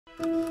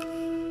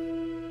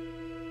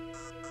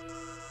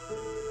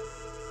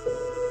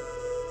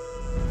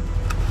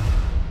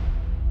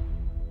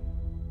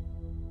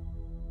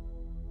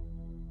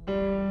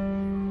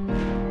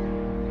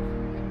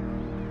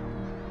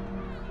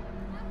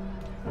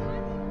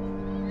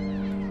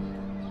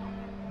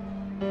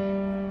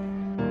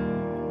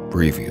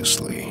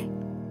Previously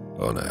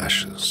on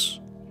Ashes.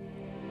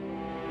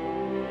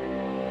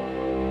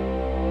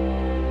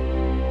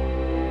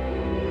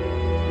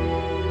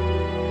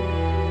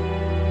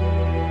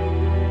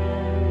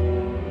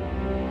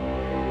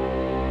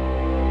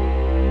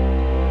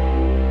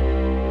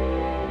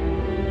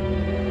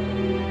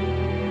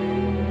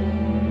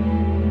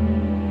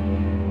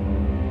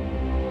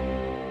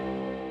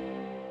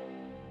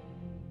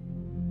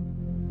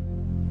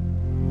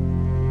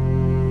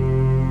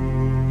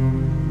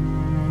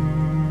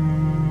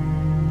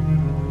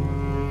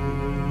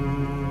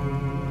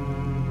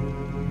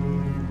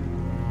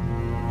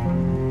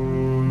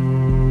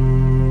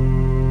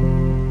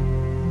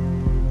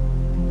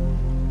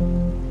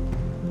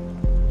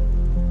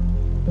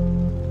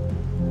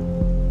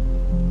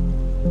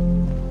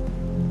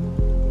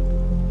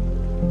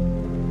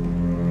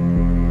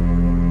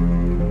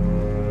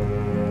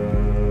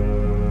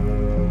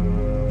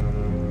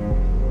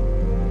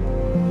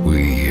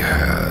 We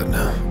had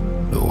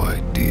no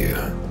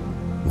idea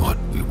what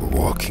we were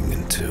walking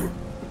into,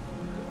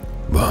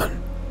 but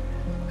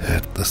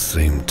at the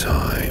same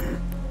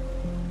time,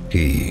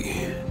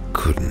 he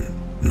couldn't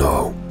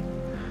know,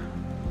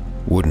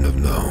 wouldn't have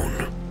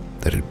known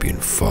that he'd been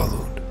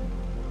followed.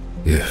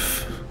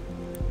 If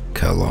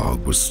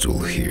Kellogg was still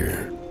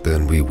here,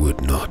 then we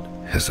would not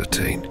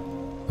hesitate.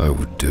 I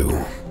would do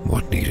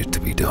what needed to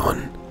be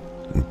done,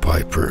 and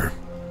Piper,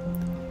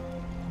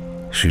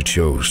 she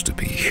chose to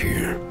be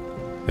here,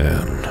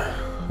 and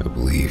I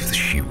believe that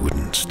she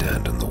wouldn't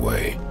stand in the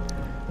way.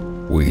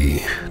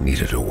 We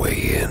needed a way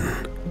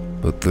in,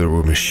 but there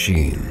were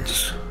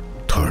machines,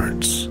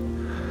 turrets,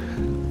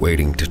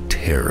 waiting to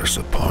tear us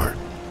apart.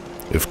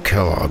 If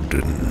Kellogg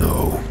didn't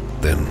know,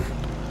 then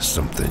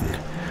someone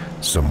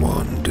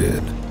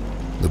did.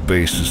 The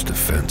base's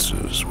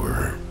defenses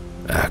were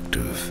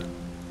active.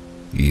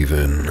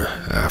 Even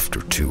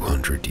after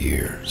 200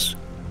 years,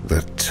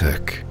 that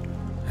tech,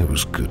 it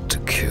was good to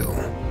kill.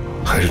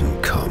 I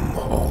didn't come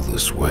all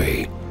this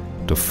way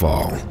to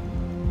fall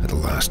at the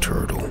last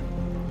hurdle.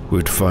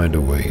 We'd find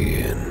a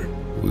way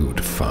in. We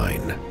would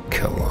find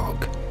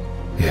Kellogg.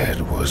 It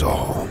was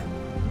all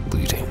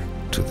leading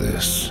to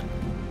this.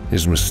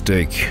 His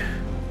mistake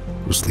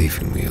was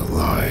leaving me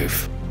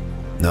alive.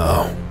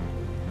 Now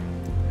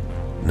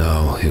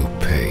he'll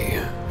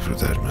pay for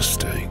that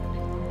mistake.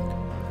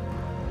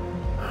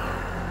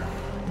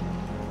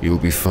 You'll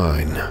be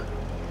fine.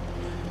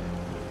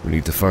 We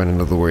need to find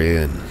another way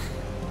in.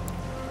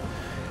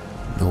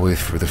 No way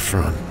through the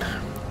front.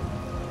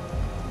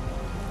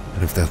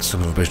 And if that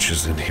son of a bitch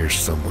is in here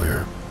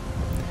somewhere,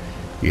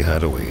 he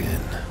had a way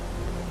in.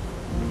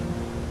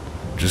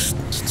 Just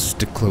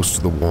stick close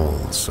to the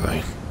walls.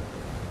 I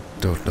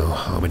don't know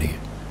how many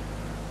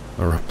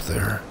are up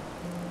there.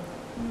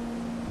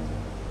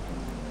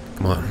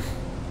 Come on.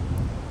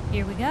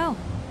 Here we go.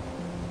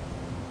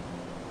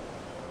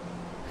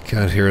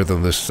 Can't hear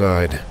them this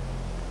side.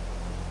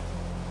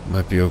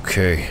 Might be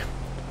okay.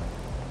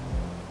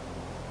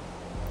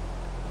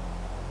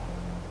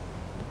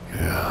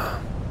 Yeah.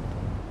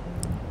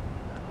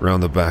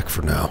 Around the back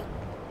for now.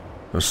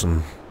 There's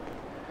some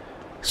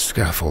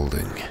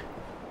scaffolding.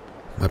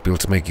 Might be able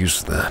to make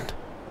use of that.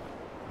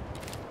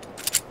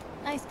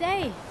 Nice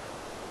day.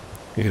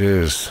 It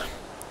is.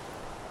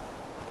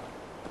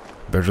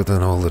 Better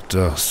than all the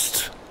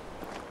dust.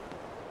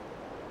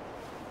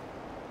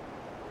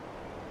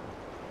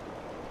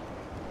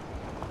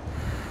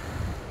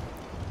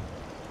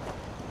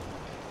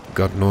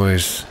 Got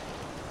noise.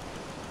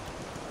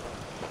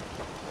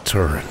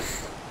 Turret.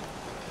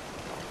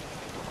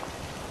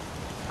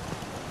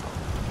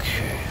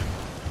 Okay.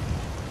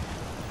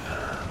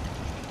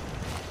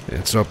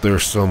 It's up there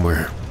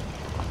somewhere.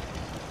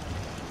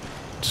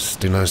 Just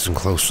stay nice and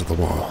close to the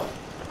wall.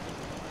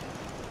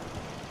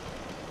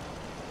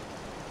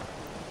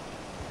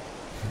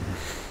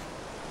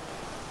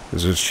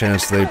 There's a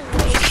chance they...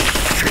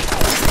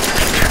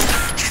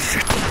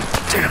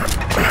 Damn it.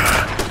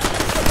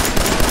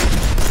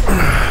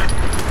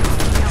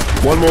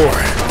 One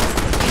more.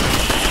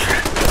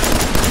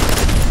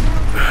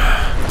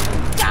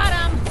 Got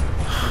him.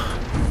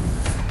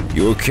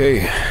 You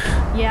okay?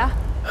 Yeah.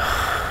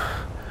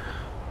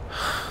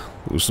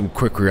 There was some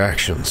quick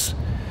reactions.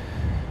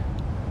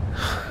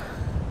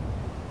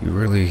 You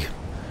really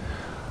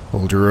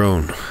hold your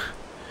own.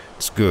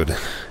 It's good.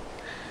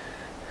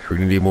 We're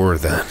gonna need more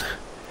of that.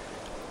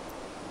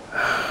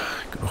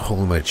 Got a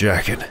hole in my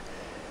jacket. A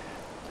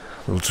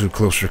little too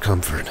close for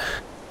comfort.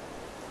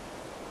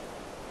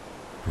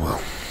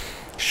 Well,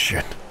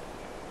 shit.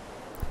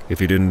 If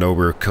he didn't know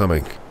we were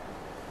coming,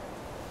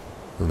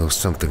 he'll know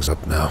something's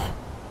up now.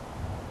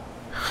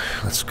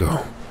 Let's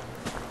go.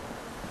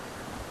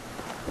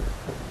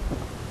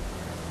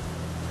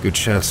 Good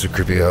chance there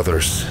could be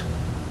others.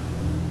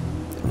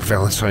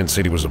 Valentine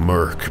said he was a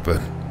merc, but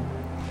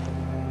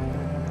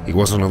he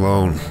wasn't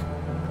alone.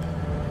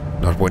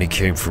 Not when he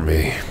came for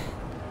me.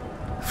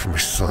 For my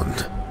son.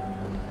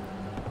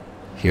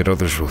 He had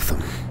others with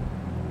him.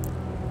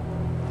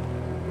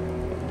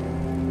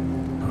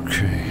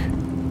 Okay.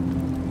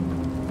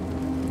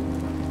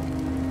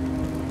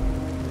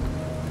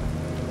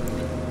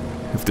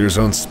 If there's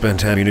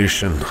unspent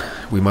ammunition,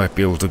 we might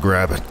be able to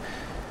grab it.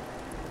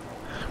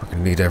 We're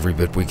gonna need every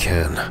bit we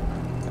can.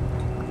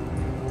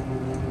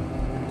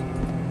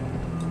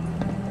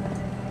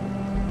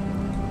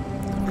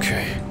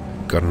 Okay,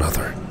 got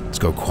another. Let's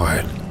go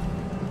quiet.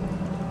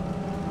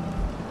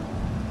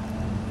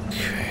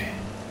 Okay.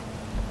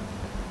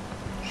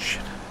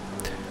 Shit.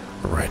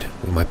 Alright,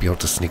 we might be able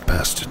to sneak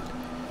past it.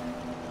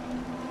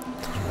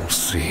 We'll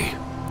see.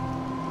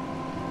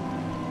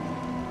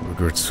 We're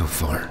good so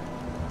far.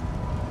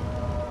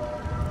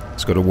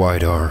 It's got a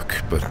wide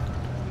arc, but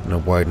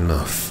not wide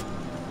enough.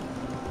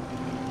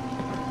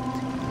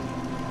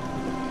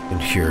 In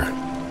here.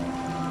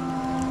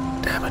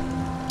 Damn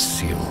it.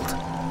 Sealed.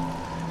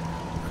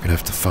 We're gonna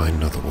have to find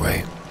another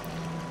way.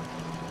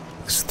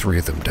 There's 3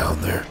 of them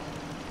down there.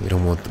 We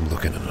don't want them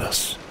looking at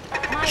us.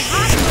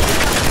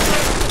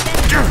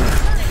 Damn it.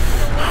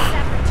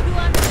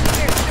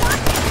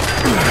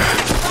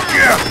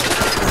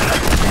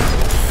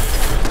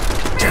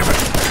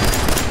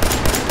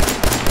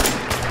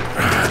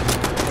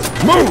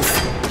 Move!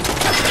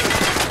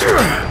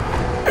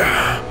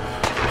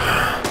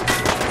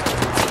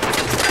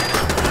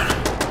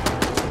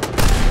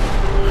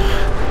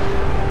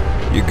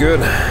 You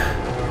good?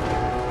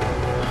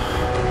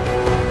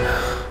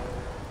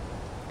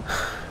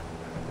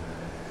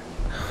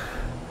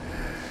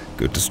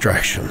 Good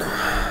distraction.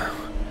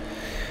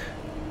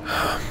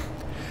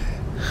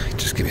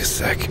 Just give me a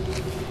sec.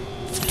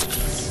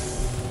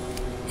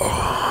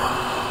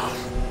 Oh.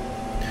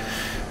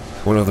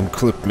 One of them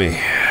clipped me.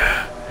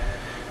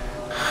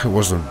 It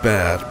wasn't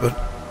bad, but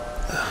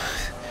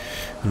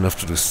enough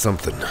to do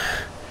something.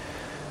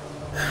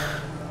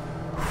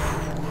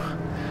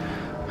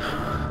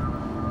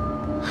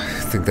 I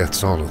think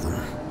that's all of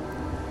them.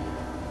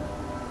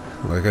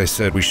 Like I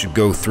said, we should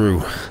go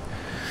through,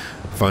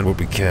 find what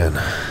we can.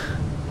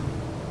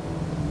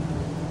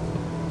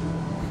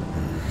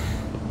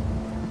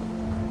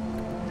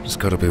 There's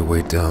gotta be a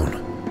way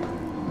down.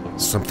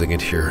 Something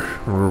in here,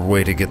 or a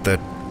way to get that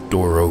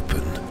door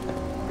open.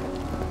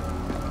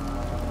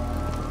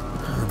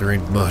 There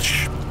ain't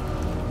much.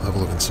 I'll have a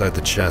look inside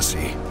the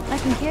chassis. I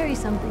can carry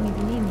something if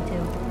you need me to.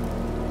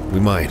 We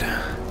might.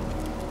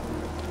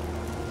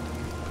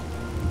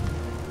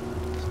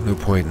 No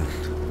point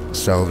in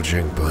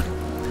salvaging, but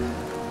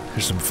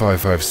here's some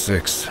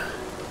 5.56.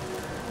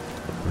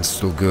 It's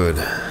still good.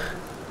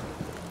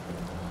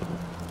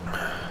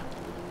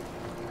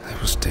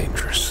 That was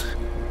dangerous.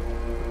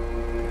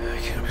 I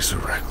can't be so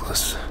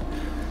reckless.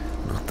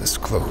 Not this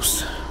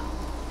close.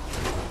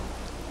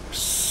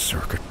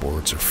 Circuit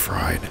boards are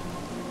fried.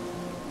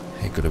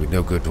 Ain't gonna be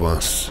no good to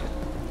us.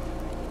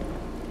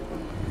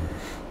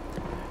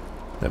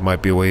 That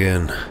might be a way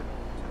in.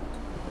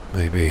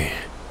 Maybe.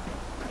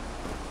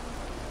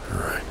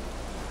 Alright.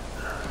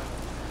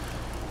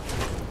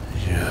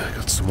 Yeah, I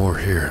got some more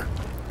here.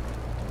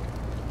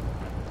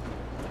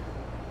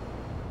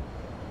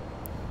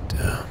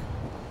 Damn.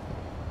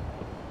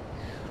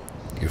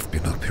 You've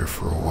been up here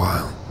for a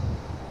while.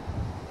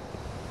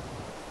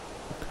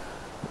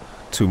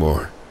 2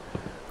 more.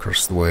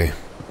 Across the way.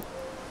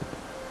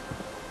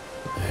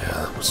 Yeah,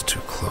 that was too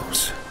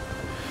close.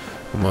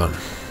 Come on.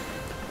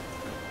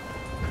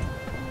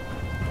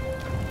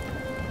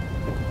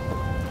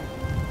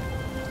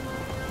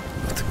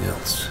 Nothing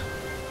else.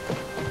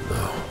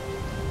 No.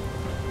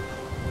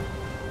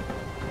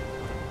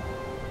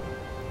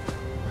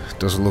 It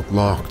doesn't look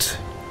locked.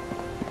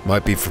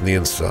 Might be from the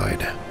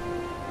inside.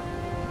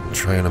 I'll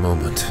try in a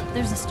moment.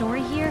 There's a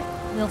story here.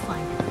 We'll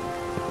find it.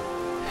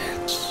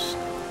 It's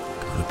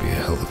gonna be a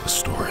hell of a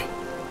story.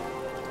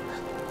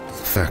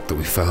 The fact that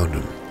we found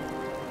him.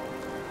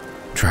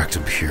 Tracked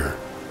him here.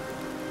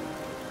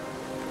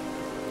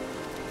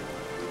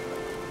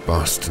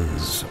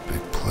 Boston's a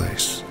big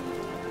place.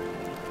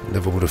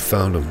 Never would have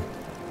found him.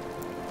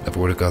 Never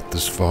would have got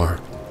this far.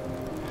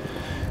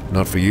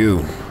 Not for you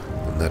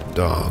and that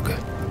dog.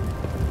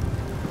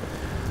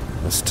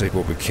 Let's take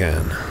what we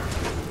can.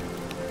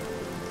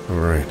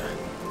 Alright.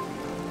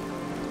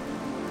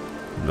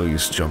 No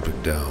use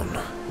jumping down.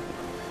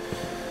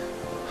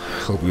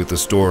 Help you at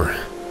this door.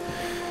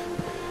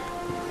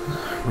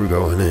 We're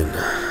going in.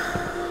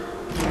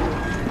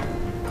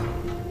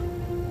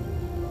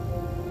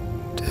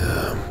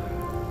 Damn.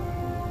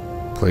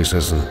 Place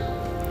hasn't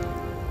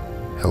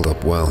held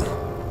up well.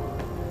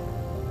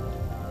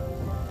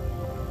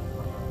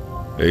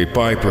 Hey,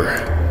 Piper.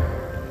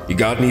 You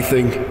got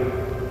anything?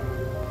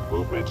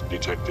 Movement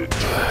detected.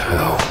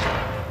 Hell.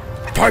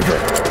 Piper!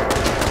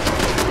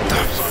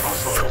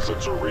 Hostile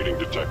sensor reading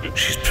detected.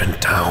 She's been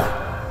down.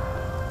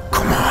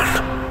 Come on.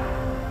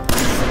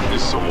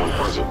 Is someone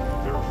present?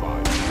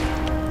 Verified.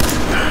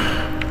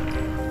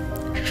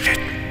 Shit.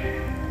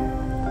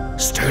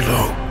 Stay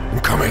low. I'm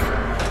coming.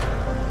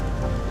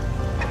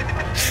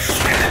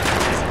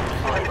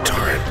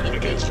 Turret.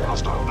 Indicates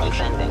hostile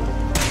action. Defending.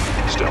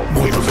 Stealth.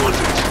 Wave of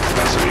contents.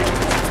 Fascinating.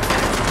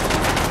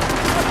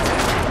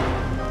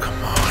 Come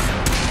on.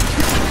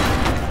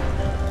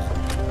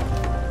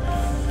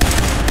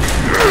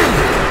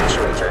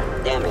 Actuator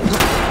damaged.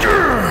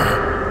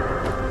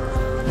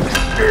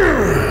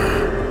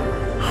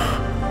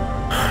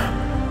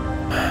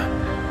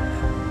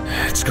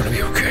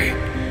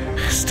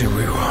 Stay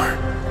where you are.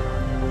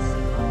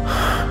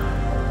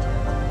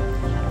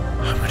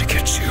 I'm gonna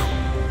get you.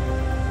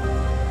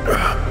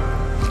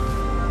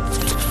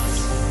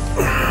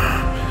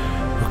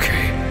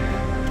 Okay.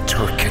 The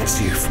turret can't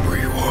see you from where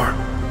you are.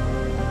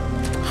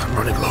 I'm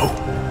running low.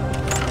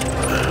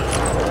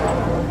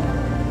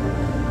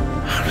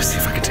 I'm gonna see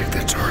if I can take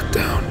that turret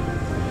down.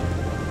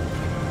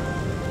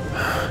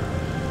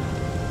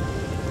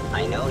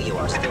 I know you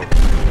are still...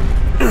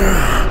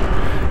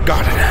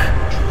 Got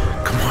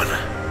it. Come on.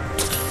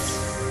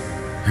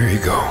 Here you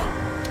go.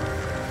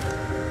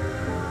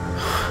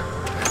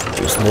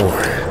 There's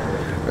more,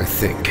 I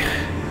think.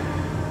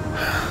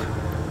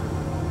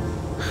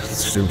 The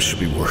sim should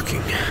be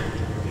working.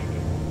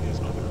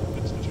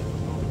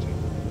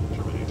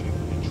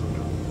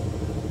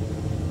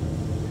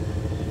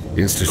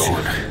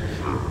 Institute.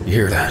 You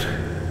hear that?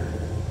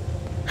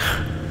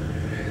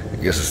 I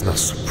guess it's not a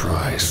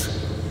surprise.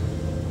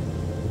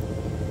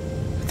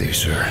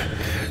 These are...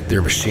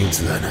 they're machines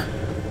then.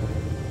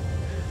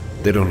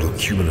 They don't look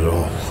human at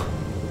all.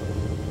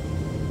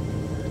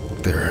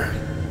 They're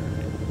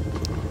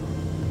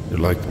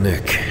like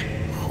Nick,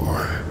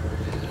 or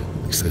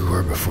at least they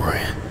were before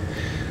I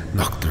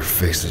knocked their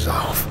faces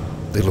off.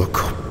 They look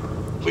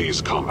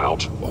Please come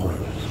out.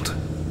 old.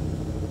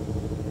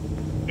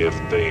 If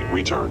they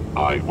return,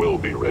 I will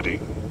be ready.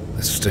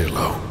 Let's stay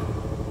low.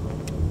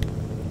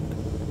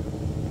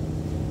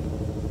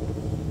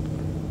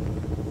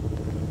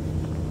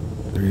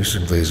 They're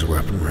using laser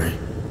weaponry.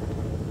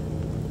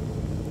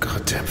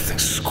 Goddamn thing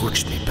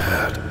scorched me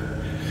bad.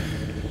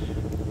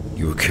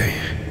 You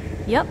okay?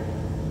 Yep.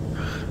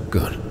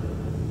 Good.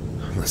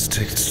 Let's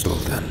take it slow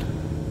then.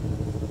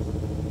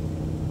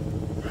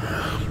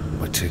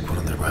 Might take one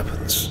of their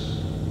weapons.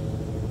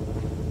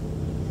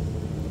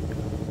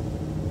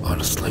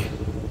 Honestly,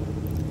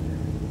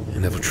 I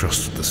never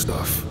trusted the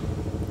stuff.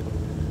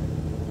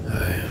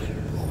 I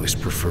always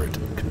preferred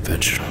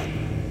conventional.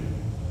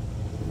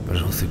 But I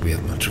don't think we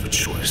have much of a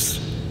choice.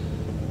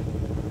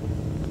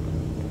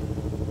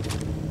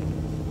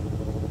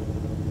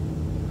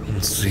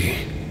 Let's see.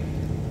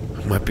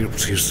 I might be able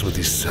to use some of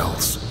these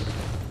cells.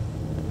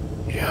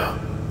 Yeah.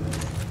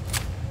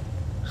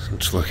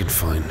 Until I can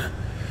find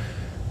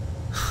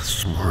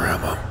some more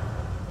ammo.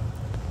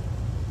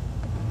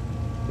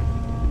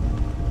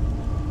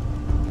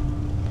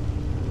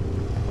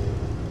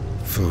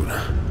 Food.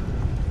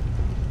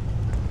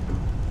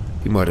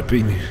 He might have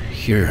been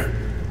here.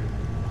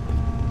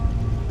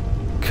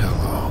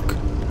 Kellogg.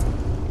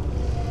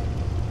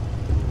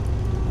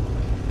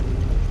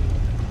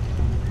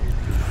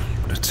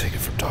 I'm gonna take it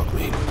for dog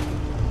meat.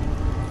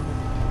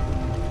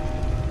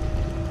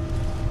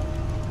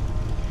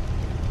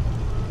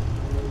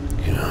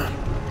 Yeah,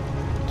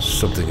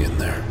 something in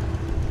there.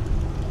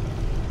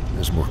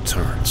 There's more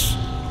turrets.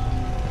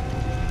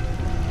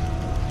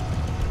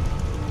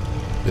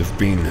 They've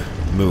been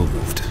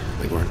moved.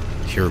 They weren't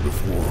here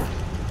before.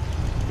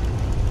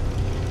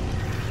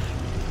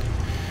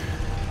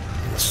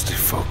 Let's stay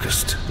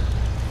focused.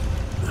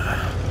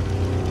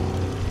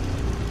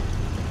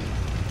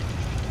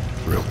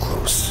 Real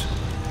close.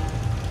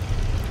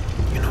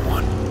 You know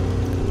what?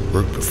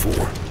 Worked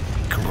before.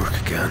 Can work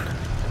again.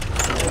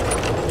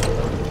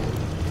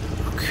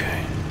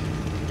 Okay.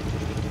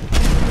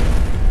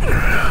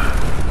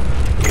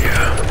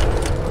 Yeah.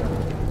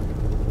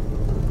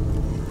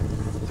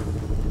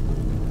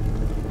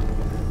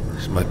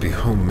 This might be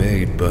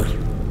homemade, but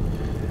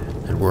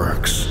it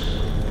works.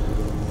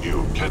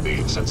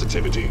 The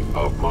sensitivity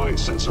of my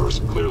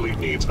sensors clearly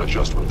needs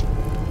adjustment.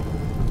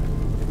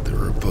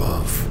 They're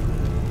above.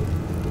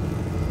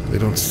 They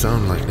don't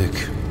sound like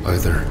Nick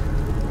either.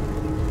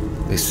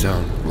 They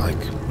sound like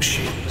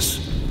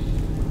machines.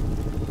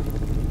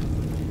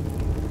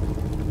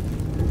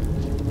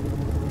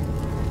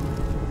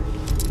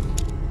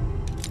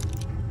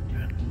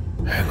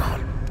 Hang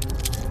on.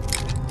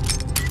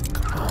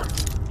 Come on.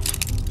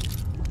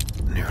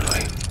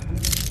 Nearly.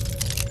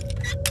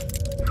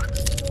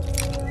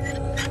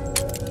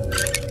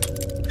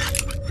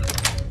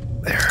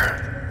 There.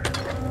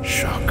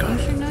 Shotgun.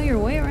 You sure know your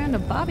way around a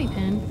bobby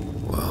pin.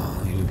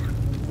 Well, you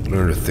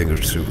learned a thing or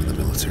two in the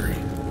military.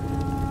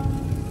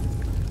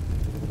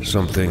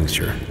 Some things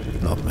you're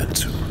not meant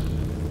to.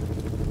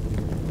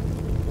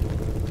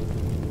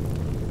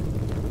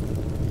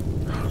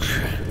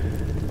 Okay.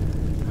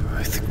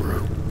 I think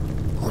we're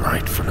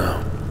alright for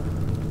now.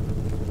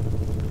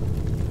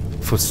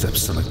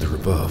 Footsteps sound like they're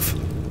above.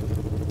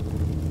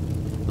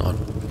 Not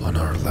on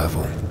our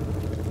level.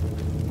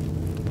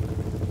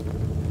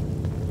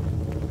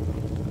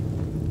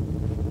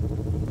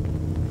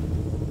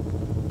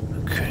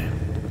 Okay.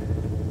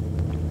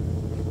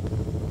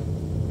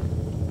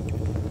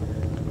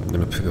 I'm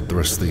gonna pick up the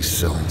rest of these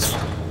cells.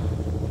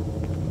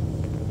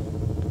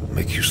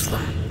 Make use of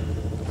them.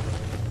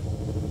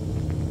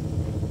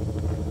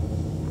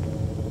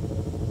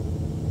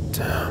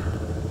 Damn.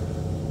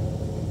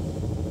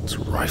 It's a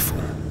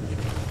rifle.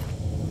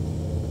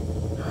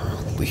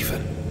 I'll leave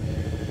it.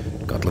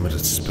 Got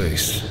limited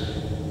space.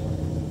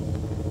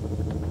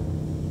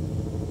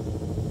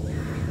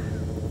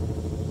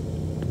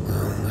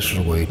 push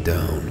our way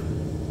down,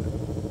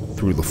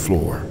 through the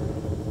floor.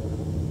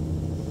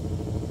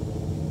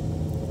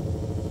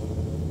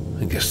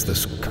 I guess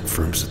this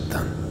confirms it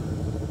then.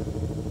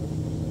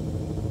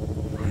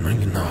 Or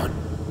maybe not.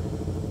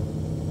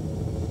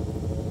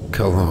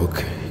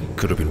 Kellogg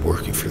could have been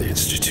working for the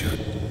Institute.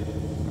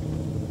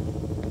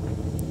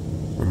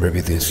 Or maybe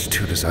the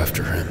Institute is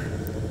after him.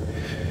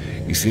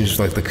 He seems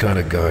like the kind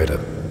of guy to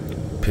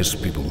piss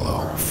people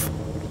off.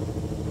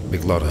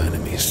 Make a lot of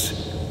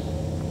enemies.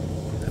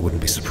 I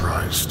wouldn't be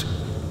surprised.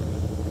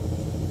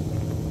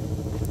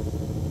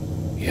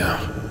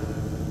 Yeah,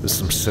 there's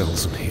some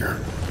cells in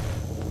here.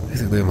 I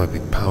think they might be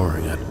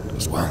powering it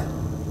as well.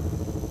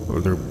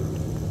 Or there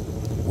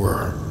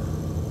were.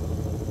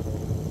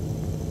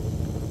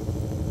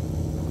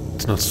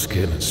 It's not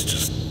skin, it's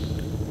just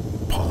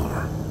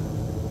polymer.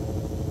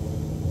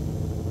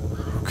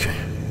 Okay.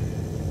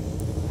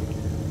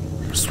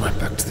 Just right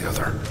back to the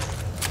other.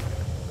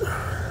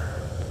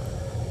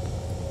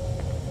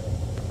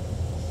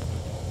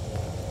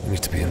 We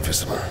need to be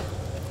invisible.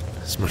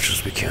 As much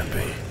as we can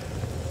be.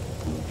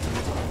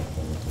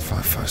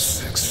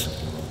 556.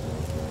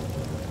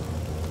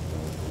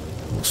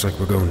 Looks like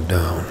we're going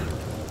down.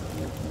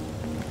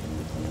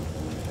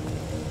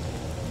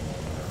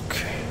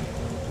 Okay.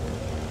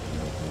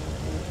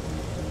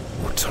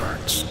 More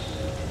turrets.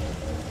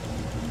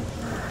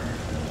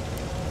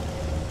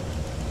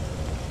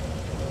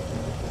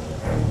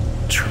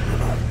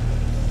 Terminal.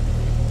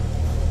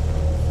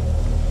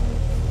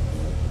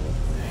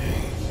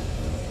 Hey,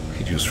 we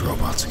could use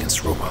robots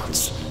against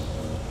robots.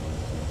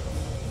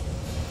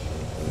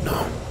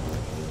 No.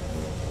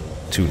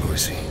 Too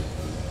noisy.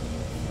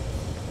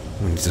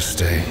 We need to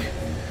stay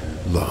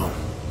low.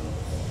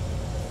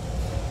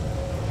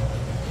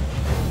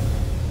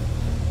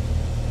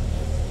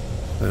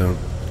 I don't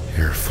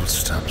hear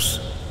footsteps.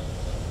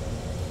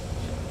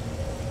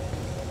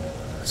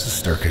 There's a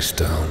staircase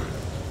down.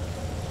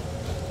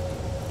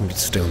 We could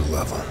stay on the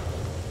level.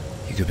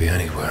 He could be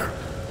anywhere.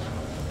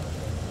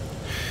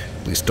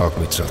 At least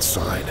Dogmeat's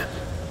outside.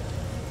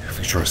 If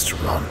he tries to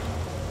run.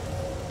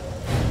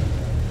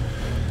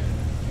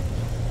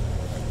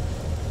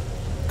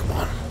 Come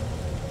on.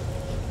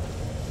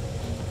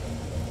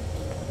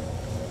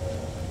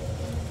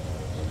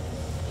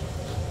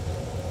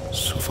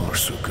 So far,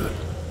 so good.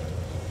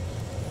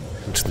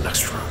 Into the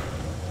next room.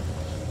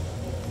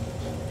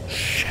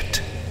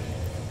 Shit.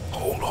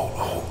 Hold.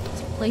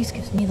 This place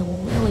gives me the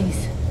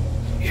willies.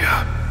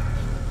 Yeah.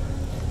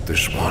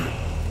 There's one.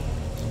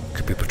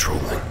 Could be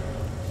patrolling.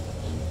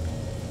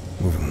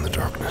 Moving in the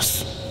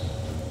darkness.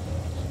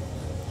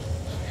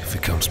 If he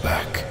comes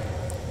back,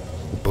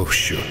 we'll both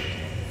shoot.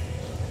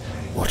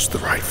 Watch the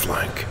right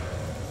flank.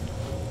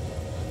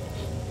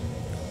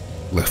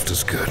 Left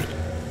is good.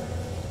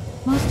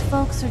 Most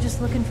folks are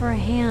just looking for a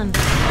hand.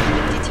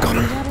 Got him.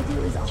 All you gotta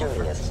do is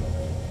offer.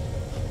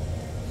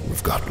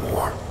 We've got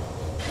more.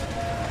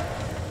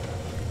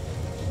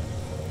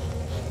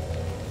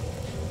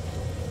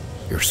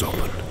 Ears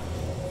open.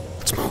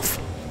 Let's move.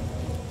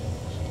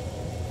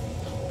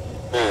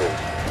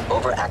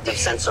 Overactive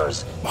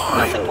sensors.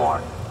 Behind. Nothing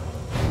more.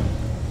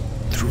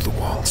 Through the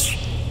walls.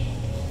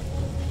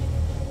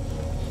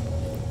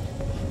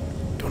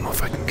 Don't know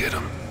if I can get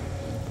him.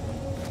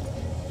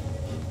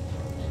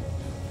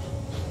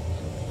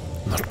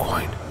 Not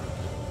quite.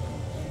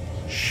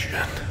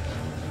 Shit.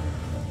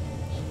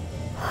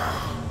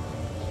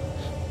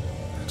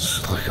 This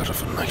is like out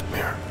of a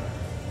nightmare.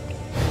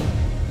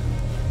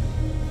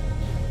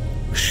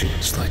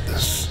 Machines like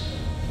this.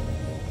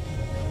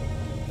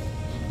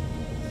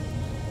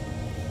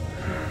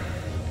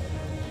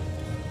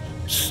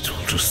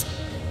 Still just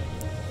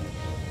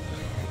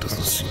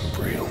doesn't seem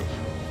real.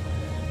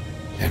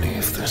 Any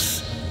of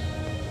this.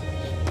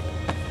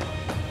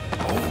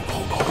 Hold.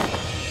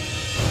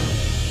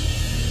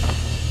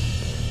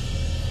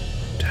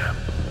 Damn.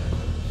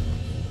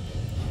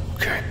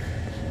 Okay.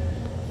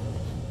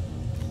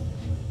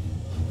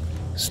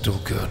 Still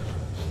good.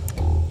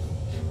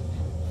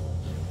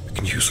 We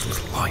can use a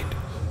little light.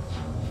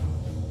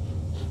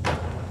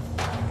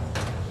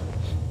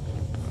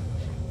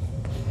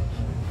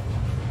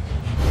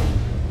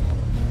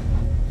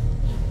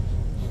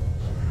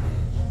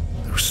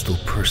 There's still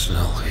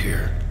personnel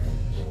here.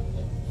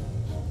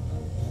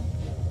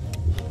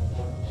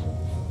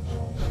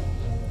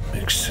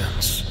 Makes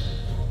sense.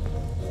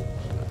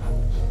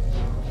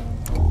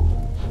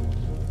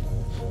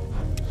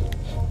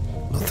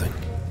 Nothing.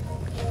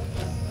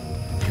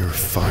 You're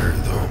fire,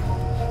 though.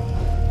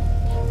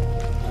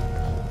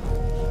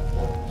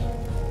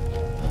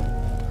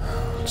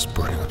 It's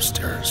burning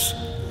upstairs.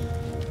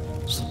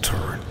 It's the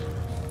turret.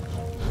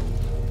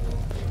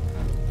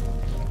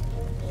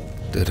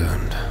 Dead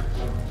end.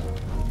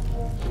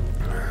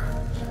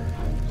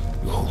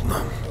 You holding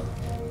up?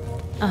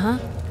 Uh-huh.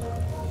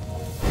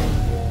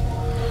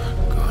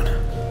 Good.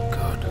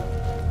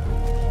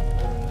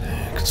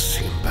 Hey, I can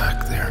see him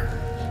back there.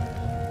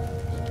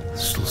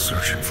 Still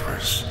searching for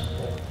us.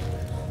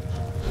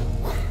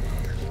 Well,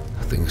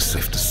 I think it's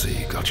safe to say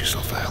you got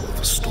yourself a hell of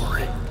a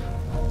story.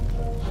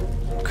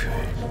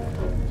 Okay.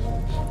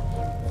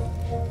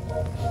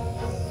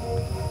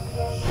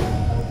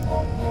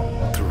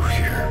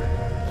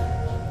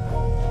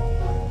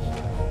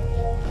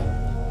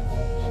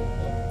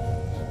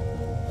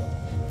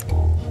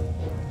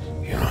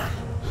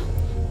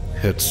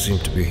 Heads seem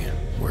to be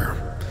where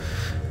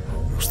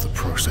most of the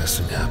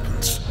processing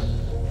happens.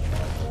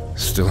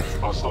 Still.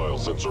 Hostile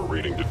sensor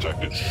reading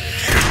detected.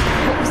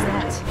 What was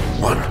that?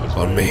 One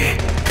on me.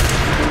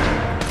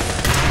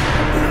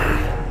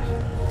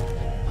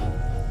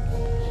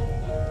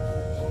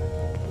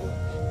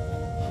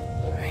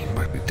 He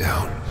might be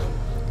down.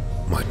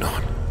 Might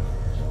not.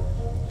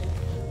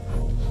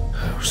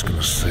 I was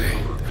gonna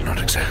say, they're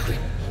not exactly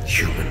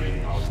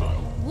human.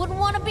 Wouldn't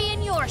want to be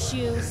in your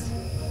shoes.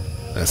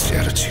 That's the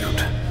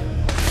attitude.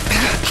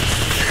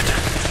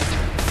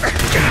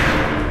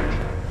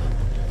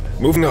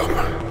 Moving up.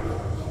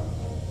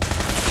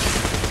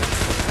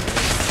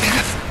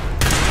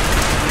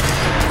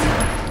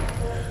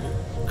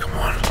 Come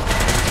on.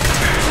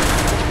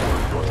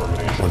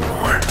 One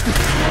more.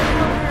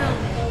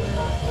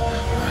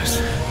 Nice.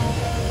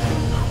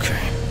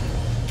 Okay.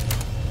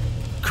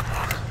 Come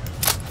on.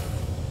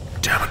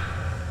 Damn it.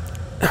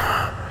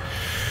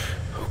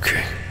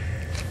 Okay.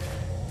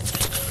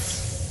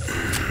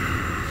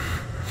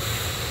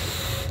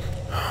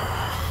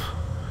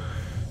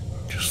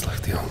 Just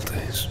like the old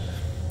days.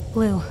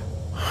 Blue.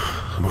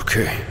 I'm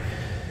okay.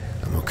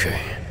 I'm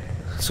okay.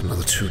 That's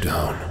another 2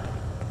 down.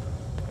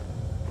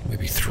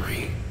 Maybe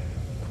 3.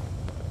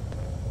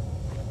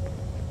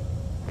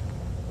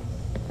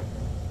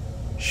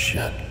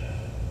 Shit.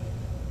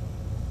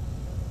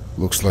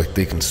 Looks like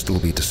they can still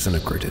be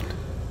disintegrated.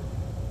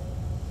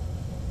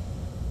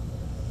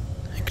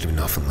 Ain't gonna be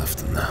nothing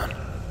left in that.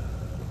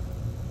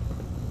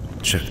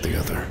 Check the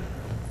other.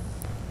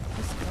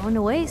 Just going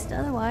to waste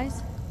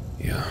otherwise.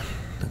 Yeah,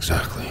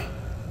 exactly.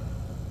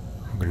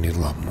 We're gonna need a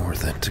lot more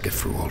then to get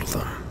through all of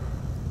them.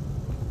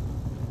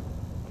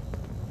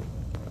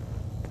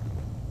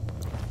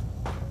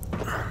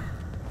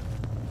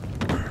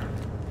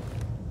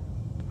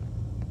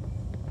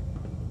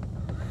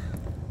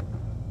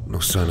 No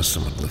sign of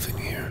someone living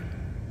here.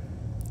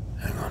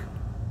 Hang on.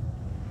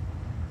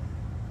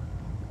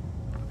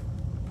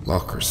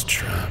 Locker's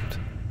trapped.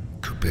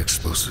 Could be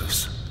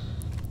explosives.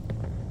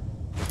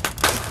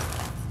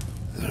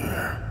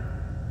 There.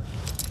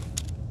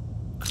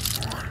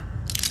 Come on.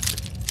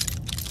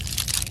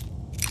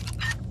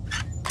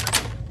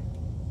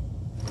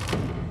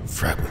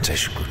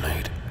 Fragmentation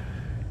grenade.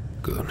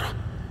 Good.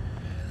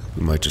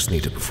 We might just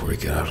need it before we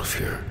get out of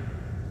here.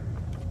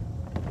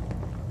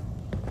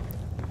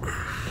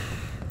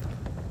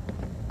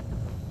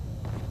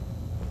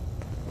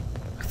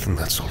 I think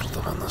that's all of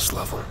them on this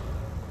level.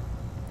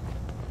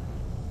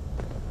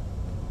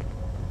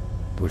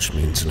 Which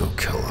means no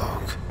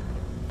Kellogg.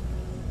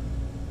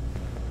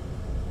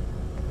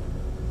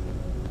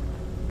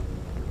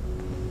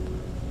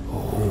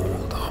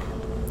 Hold up.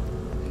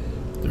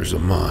 There's a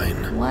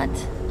mine. What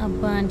a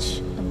bunch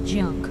of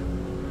junk.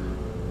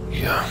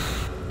 Yeah.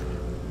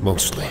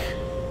 Mostly.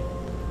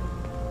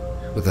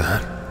 But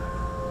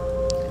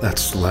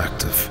that's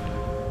selective.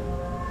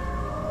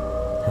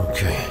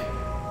 Okay.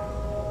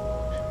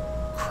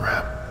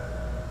 Crap.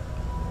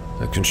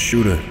 I can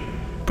shoot it,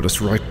 but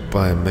it's right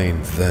by a main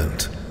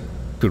vent.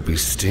 Could be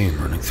steam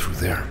running through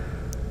there.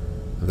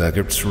 If that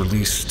gets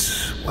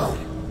released, well,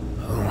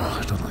 oh,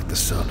 I don't like the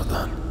sound of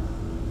that.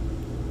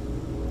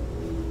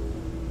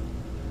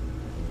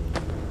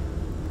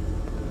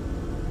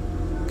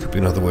 Could be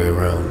another way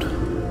around.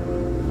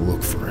 We'll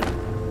look for it.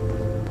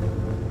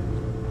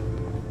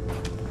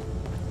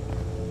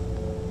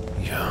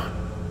 Yeah,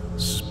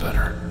 this is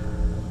better.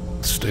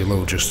 Stay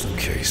low just in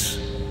case.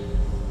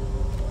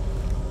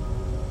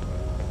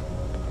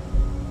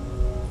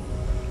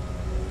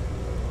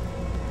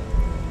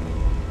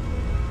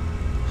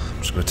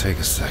 I'm just gonna take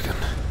a second.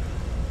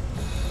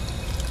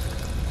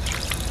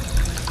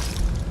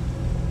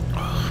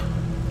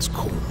 It's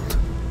cold.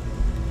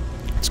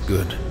 It's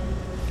good.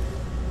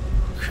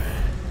 Okay.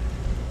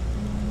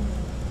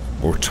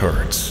 More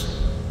turrets.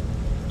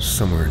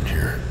 Somewhere in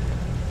here.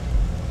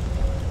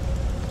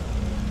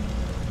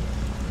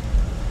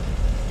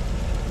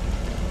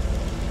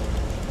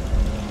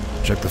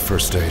 Check the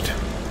first aid.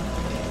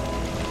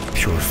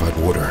 Purified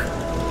water.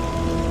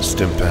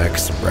 Stim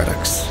packs,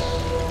 Braddocks.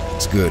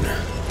 It's good.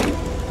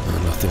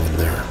 Nothing in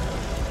there.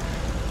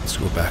 Let's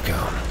go back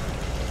out.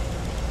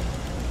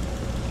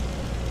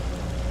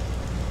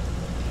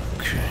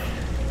 Okay.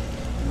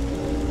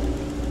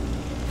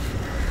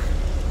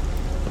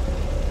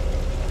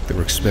 They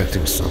were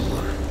expecting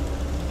someone.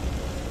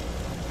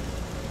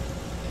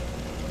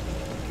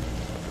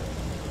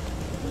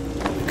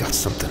 We got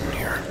something in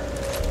here.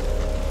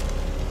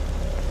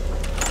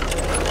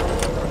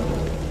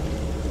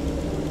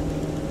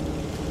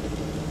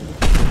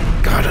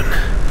 Got it.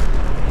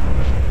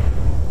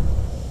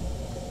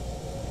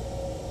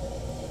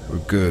 We're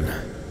good.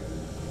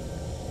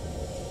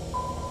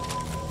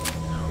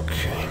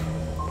 Okay.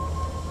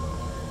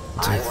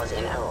 I was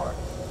in error.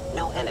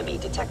 No enemy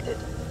detected.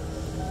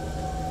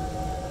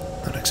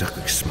 Not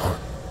exactly smart,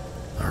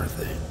 are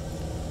they?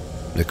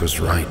 Nick was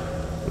right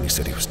when he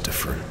said he was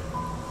different.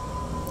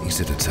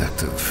 He's a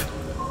detective.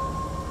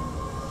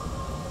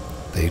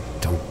 They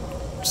don't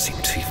seem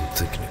to even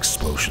think an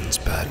explosion's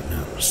bad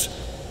news.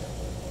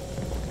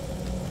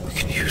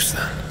 use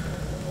that.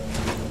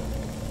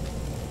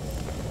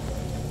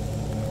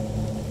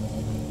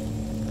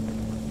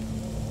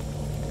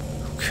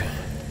 Okay.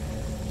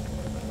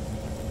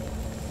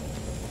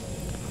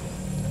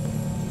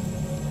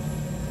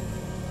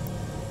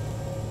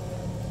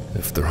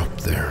 If they're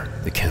up there,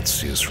 they can't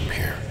see us from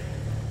here.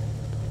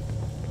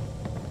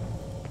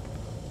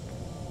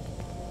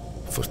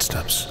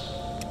 Footsteps.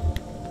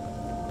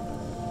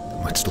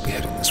 They might still be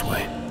heading this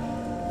way.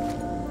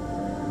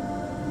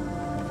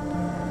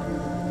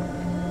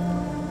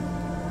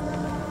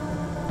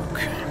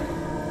 Okay.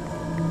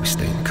 We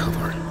stay in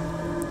cover.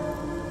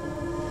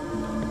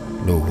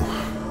 No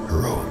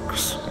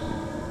heroics.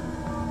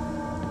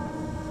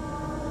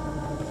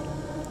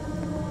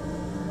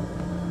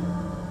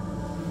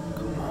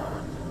 Come on.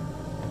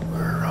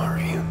 Where are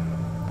you?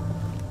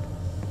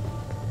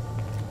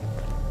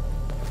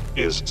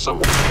 Is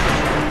someone...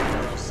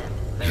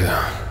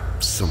 Yeah,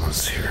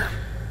 someone's here.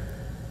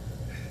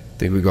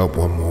 Think we got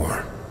one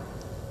more.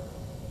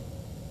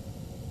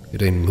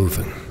 It ain't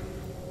moving.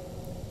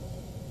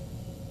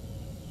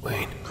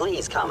 Wait.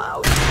 Please come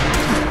out.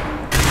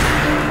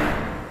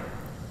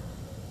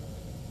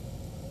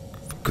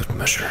 For good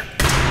measure.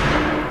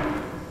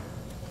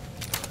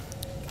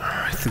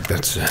 I think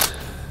that's it.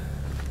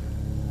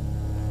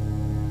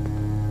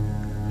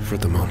 For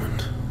the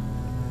moment.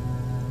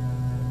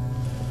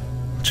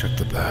 Check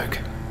the bag.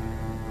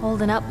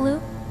 Holding up, Blue?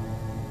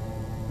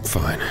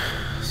 Fine.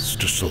 It's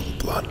just a little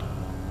blood.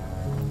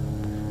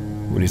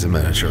 We need to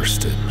manage our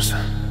stims.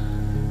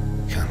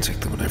 Can't take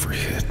them on every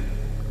hit.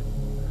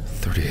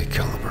 38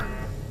 caliber.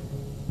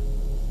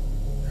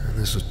 And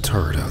there's a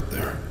turret out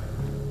there.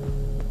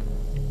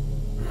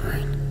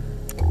 Alright.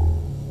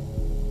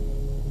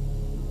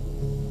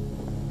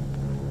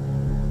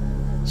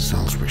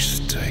 Salisbury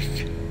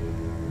steak.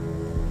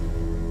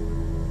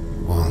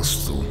 Well,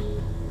 still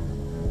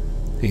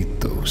eat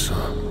those,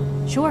 huh?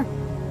 Sure.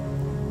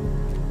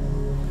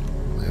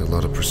 They have a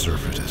lot of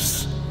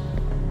preservatives.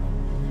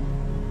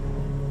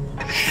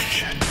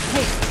 Shit.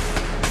 Hey,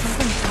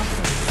 something's out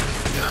there.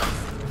 Yeah,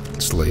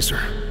 it's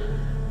laser.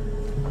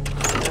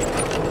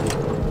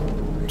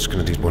 I'm just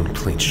gonna need one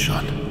clean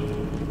shot.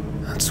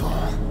 That's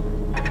all.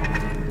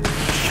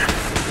 Shit.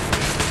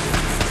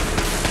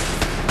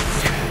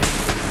 Okay.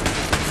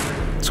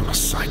 It's on a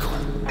cycle.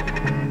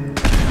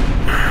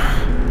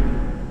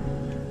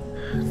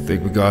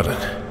 Think we got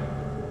it.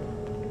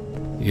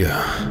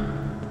 Yeah.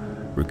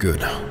 We're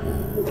good.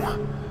 Whoa.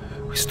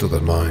 We still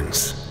got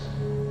mines.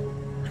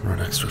 And right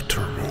next to a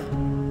terminal.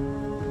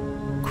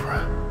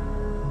 Crap.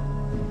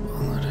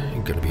 Well, it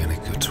ain't gonna be any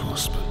good to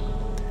us, but...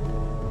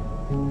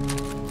 I'm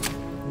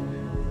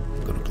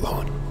gonna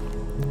blow it.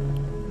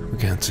 We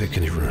can't take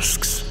any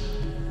risks.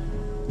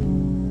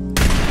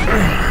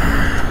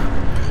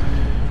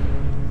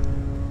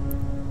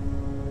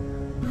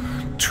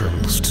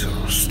 Terminal's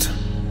toast.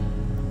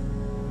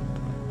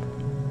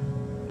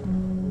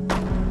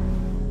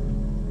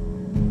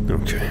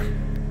 Okay.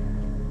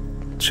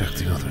 Check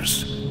the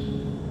others.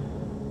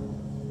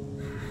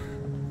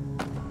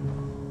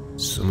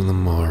 Some of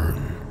them are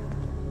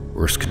in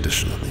worse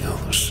condition than the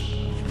others.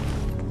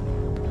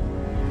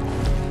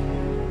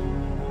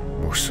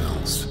 More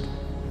cells.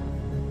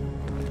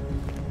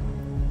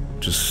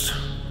 Just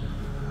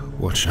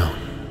watch out.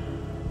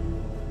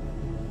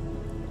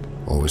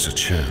 Always a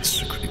chance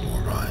there could be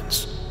more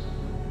mines.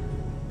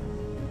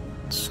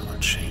 So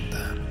unchain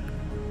that.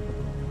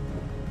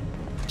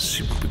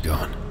 See what we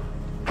got.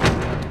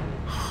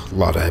 A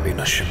lot of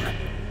ammunition.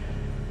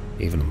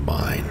 Even a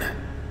mine.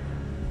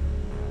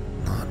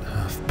 Not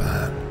half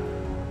bad.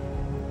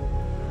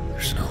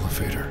 There's an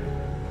elevator.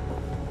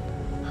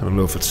 I don't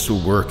know if it's still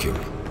working.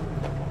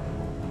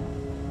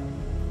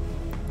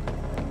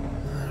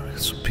 We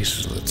got some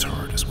pieces of the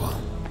turret as well.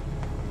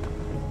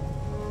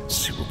 Let's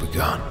see what we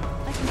got.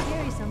 I can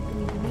carry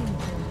something if you need me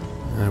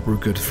to. We're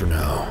good for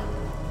now.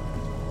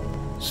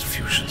 It's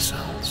fusion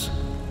cells.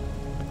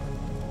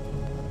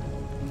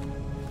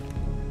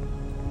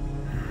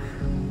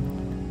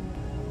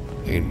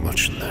 Ain't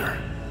much in there.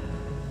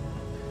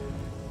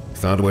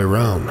 Found a way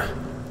around.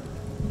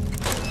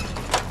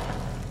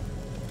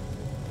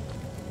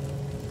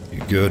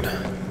 You good?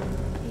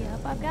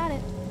 Yep, I've got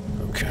it.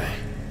 Okay.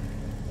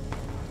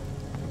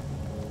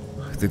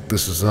 I think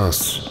this is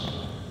us.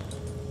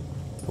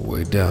 A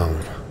way down.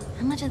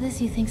 How much of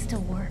this you think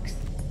still works?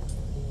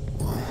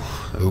 Well,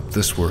 I hope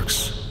this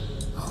works.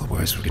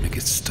 Otherwise, we're gonna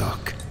get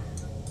stuck.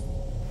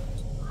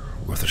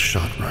 Worth a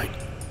shot, right?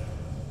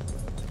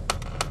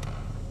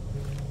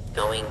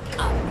 Going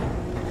up.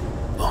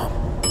 Oh.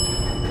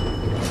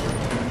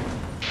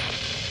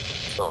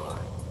 Floor.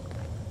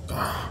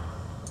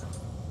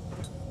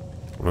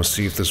 Wanna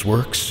see if this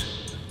works?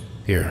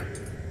 Here.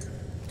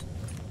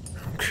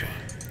 Okay.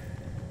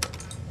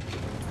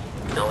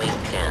 Going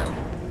down.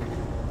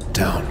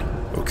 Down.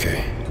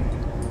 Okay.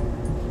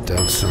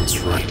 Down sounds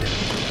right.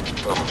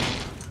 Floor.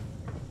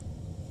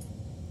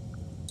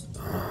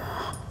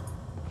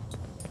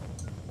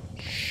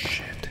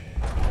 Shit.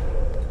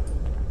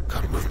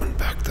 Got movement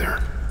back there.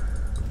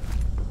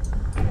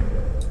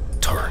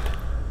 Turret.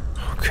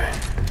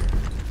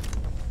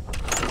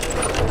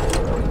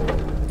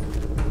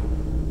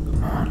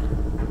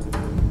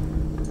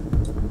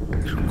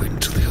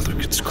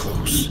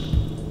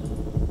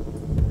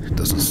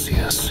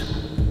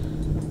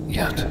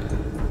 Yet.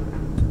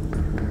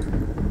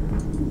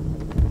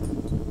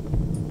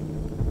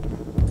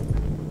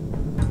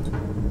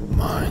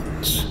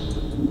 Mines.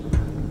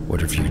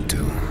 Whatever you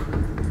do,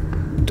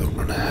 don't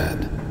run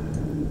ahead.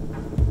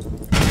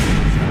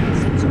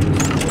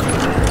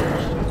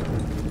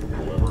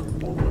 Whoever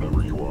or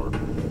whatever you are,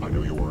 I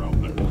know you are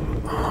out there.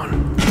 Come on.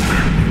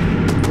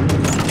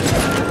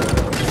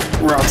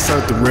 We're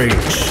outside the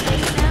range.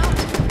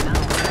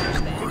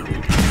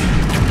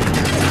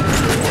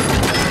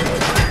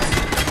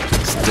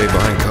 Stay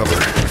behind cover.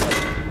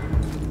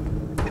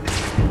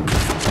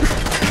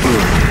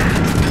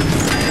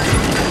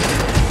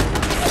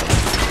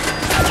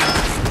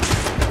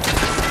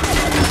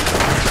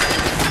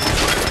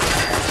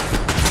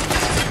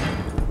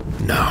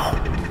 Now.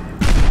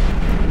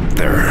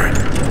 There.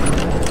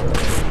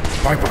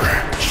 Viper.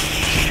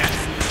 Shit.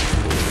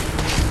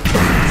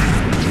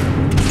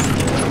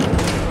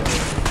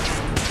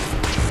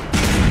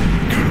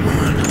 Come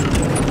on.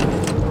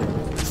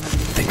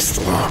 Thing's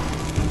still on.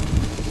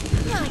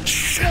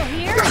 Still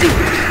here?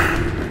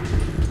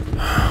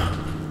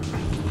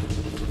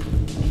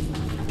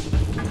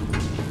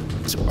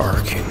 It's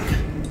arcing.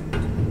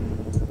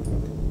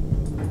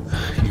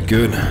 You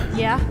good?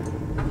 Yeah?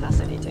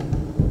 Fascinating.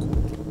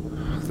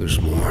 There's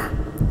more.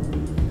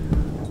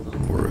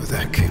 Where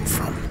that came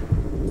from.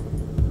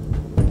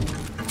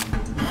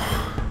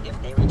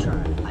 If they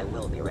return, I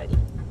will be ready.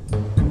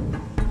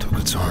 Took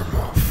its arm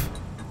off.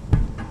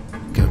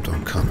 Kept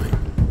on coming.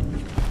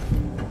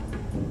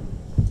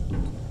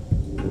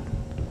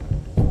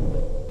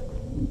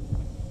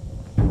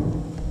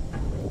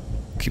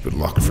 Keep it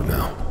locked for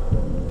now.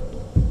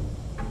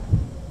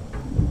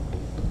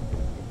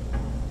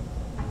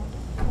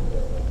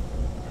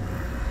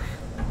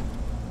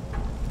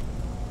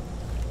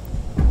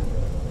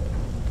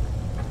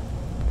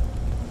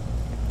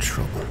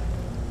 Trouble.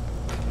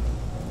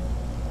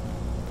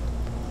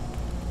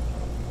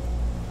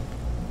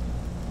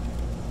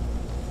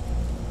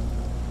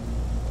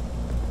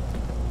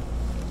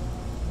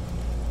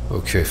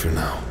 Okay for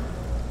now.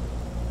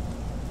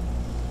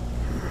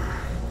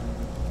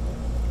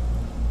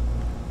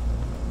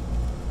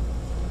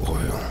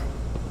 Oil.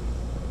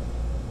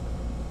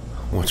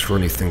 Watch for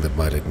anything that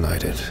might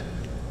ignite it.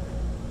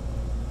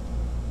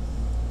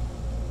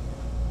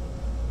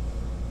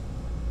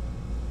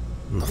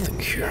 Nothing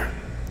here.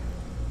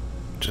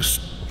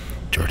 Just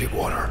dirty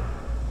water.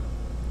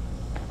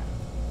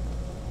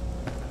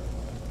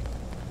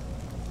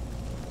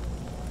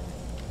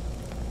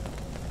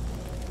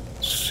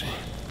 Let's see.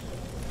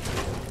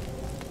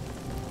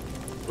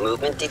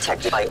 Movement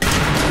detected by...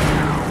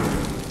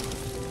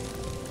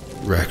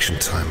 Reaction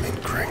time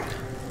increasing.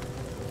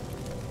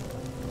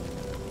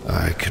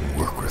 I can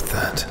work with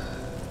that.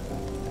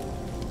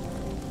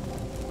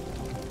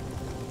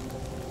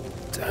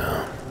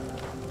 Down.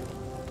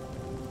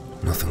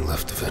 Nothing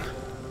left of it.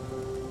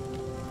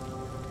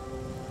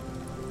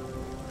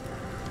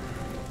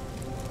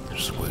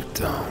 There's a way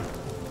down.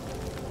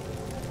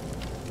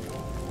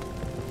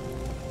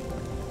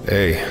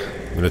 Hey,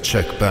 I'm gonna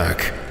check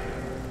back.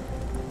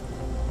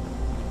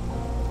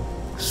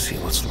 See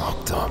what's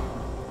locked up.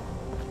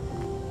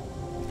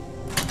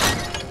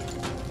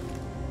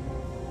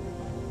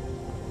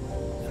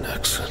 An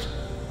exit.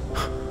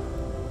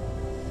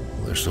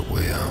 There's a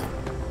way out.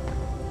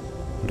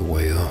 And a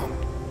way up.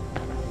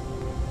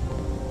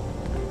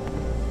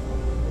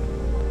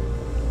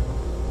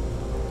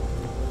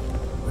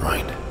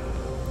 Right.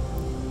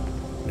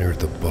 Near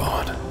the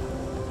bod.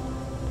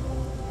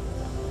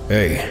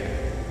 Hey,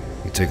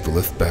 you take the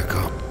lift back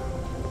up.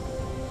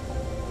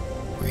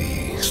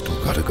 We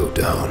still gotta go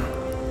down.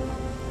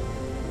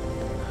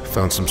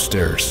 Found some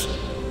stairs.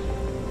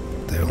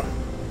 They'll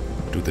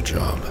do the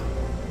job.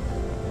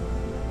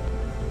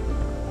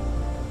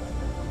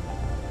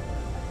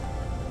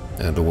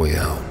 And a way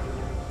out.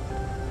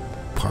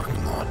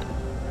 Parking lot.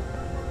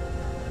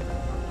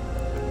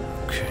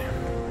 Okay.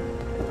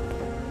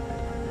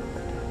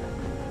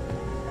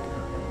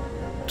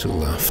 To the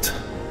left.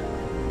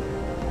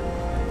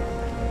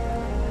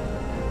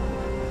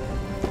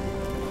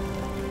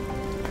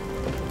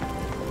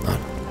 Not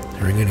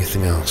hearing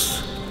anything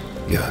else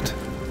yet.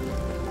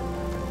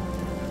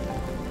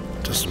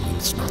 Doesn't mean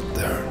it's not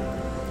there.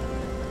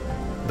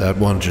 That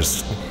one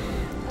just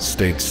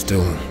stayed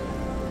still.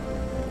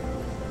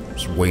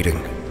 Was waiting.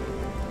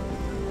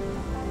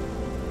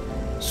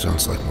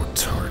 Sounds like more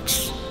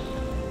tarts.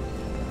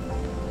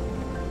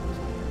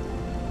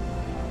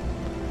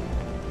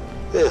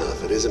 Yeah,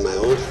 if it isn't my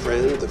old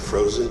friend, the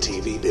frozen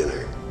TV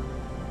dinner.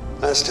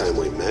 Last time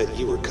we met,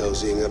 you were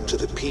cozying up to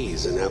the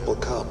peas and apple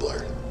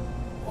cobbler.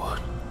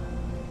 What?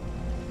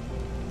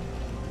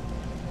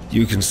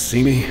 You can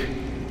see me?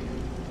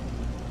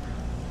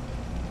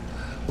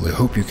 Well, I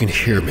hope you can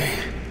hear me.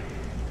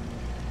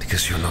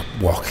 Because you're not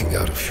walking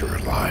out of here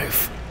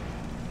alive.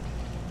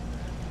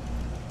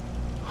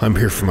 I'm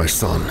here for my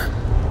son.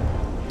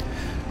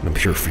 And I'm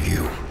here for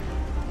you.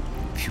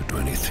 If you do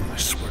anything, I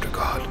swear to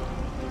God,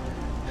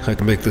 I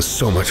can make this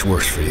so much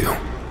worse for you.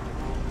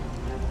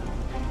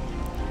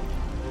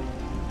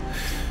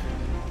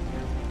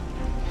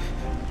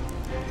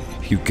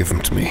 You give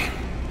them to me.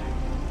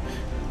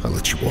 I'll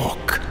let you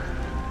walk.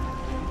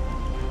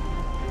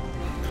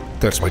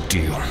 That's my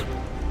deal.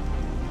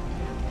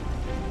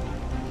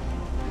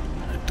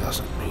 It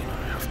doesn't mean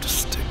I have to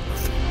stick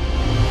with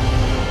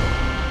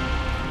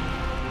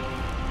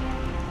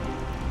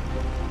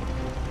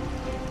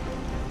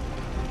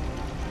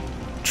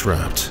it.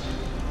 Trapped.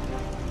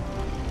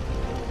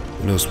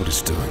 He knows what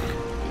he's doing.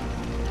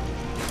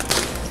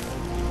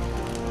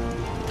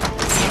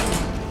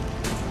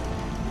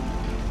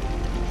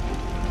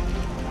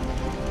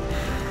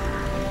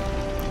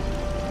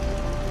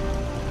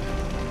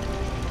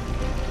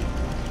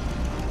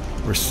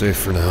 We're safe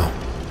for now.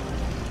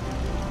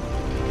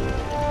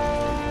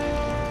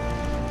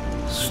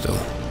 Still,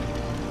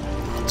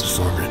 I'll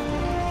disarm it.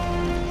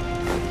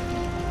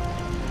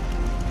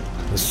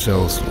 The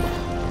cells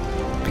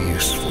will be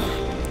useful.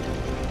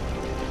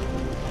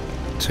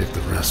 Take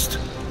the rest.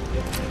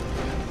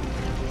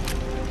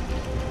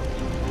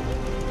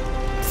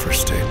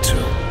 First aid,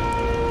 too.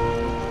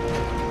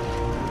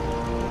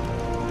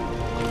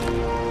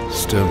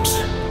 Stems.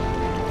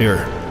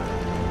 Here.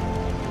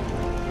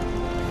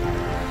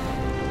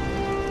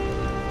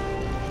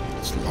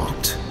 It's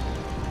locked.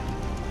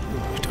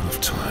 We don't have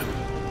time.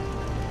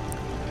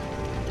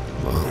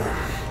 Well,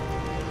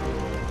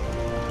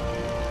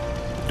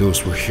 he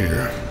knows we're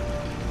here.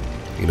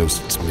 He knows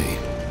it's me.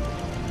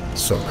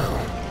 Somehow.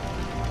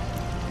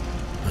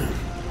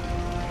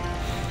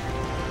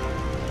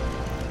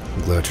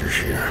 I'm glad you're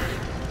here.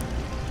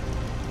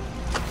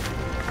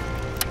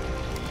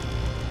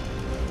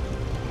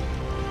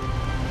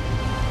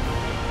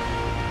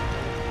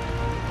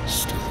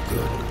 Still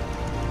good.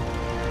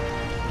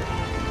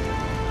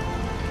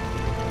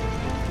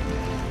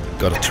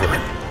 Got a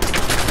turret.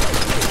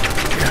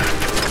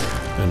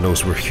 Yeah. It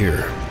knows we're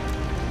here.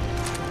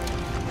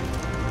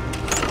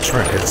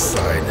 Try to hit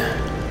side.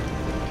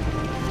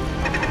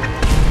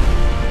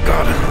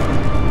 Got it.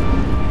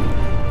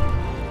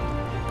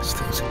 These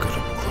things are good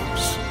up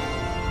close.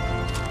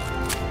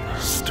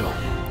 Still,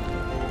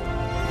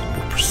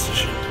 no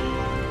precision.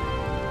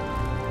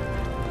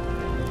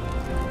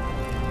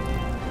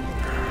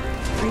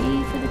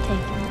 Free for the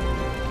taking.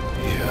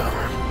 Yeah.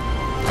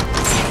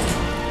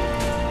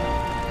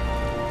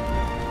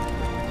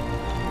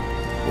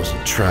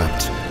 Wasn't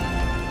trapped.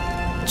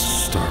 Let's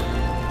start.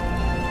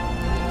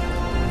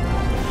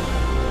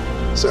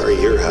 Sorry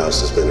your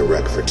house has been a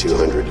wreck for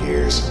 200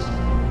 years,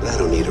 but I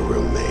don't need a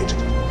roommate.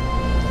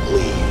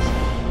 Leave.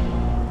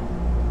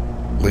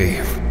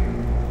 Leave?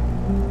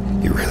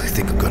 You really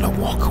think I'm gonna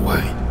walk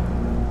away?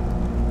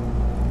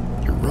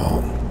 You're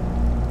wrong.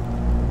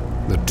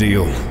 The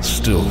deal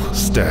still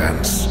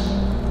stands.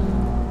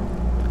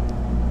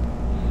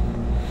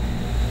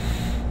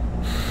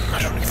 I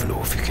don't even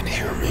know if you can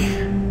hear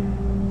me.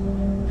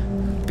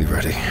 Be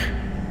ready.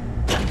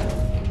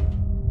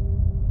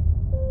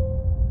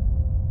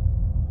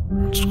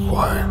 It's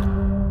quiet.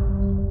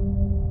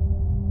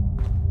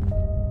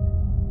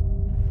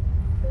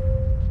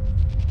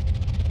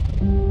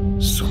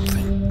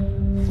 Something.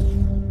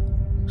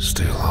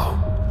 Stay low.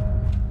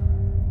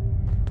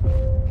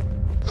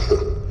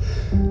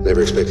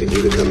 Never expected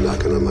you to come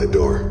knocking on my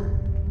door.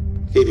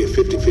 Gave you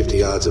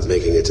 50-50 odds of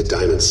making it to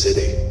Diamond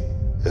City.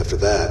 After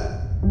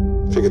that,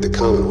 figured the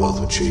Commonwealth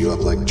would chew you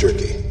up like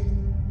jerky.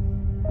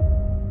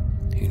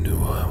 He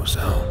knew I was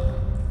out.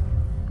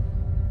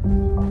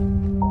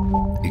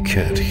 He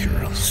can't hear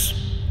us.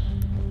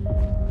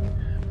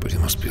 But he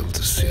must be able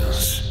to see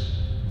us.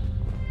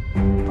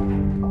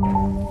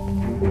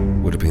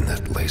 Would have been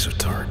that laser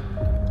turret.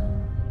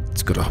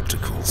 It's got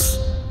opticals.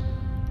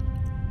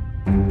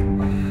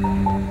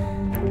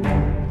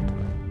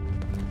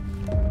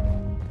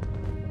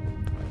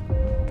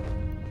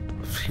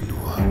 If he knew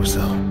I was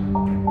out,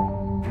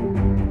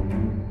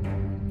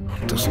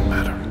 it doesn't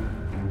matter.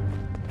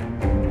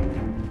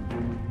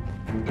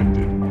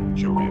 Detected.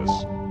 Curious.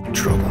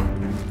 Trouble.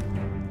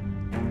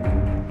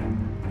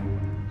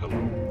 Hello.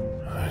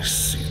 I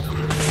see them.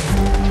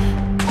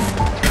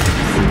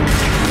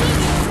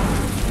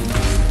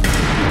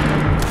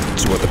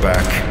 Two at the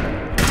back.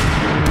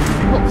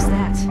 What was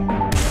that?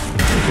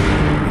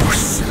 More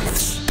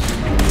synths.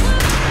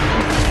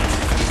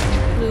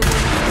 Blue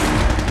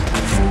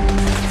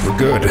We're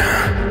good.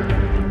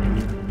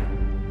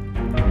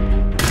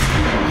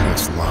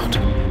 That's a lot, I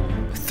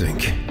think.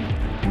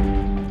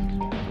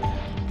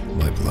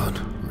 My blood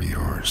or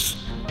yours.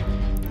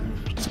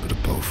 It's a bit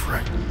of both,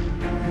 right?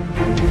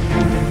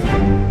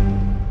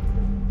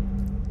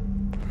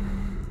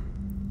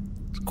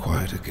 It's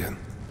quiet again.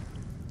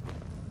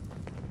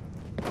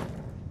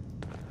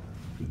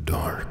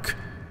 Dark.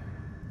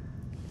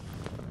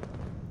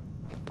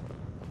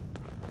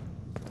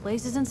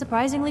 place is in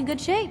surprisingly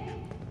good shape,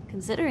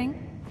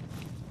 considering.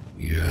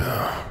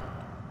 Yeah.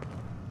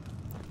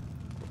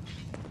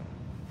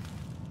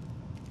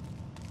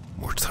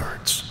 More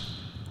turrets.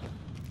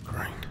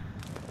 Great.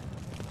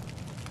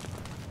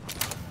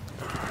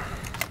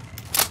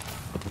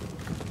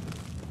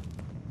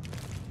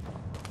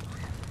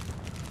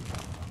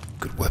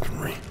 Good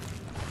weaponry.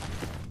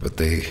 But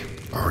they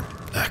aren't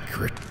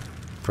accurate.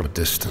 from a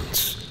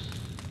distance.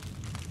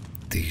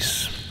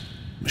 These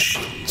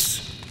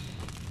machines.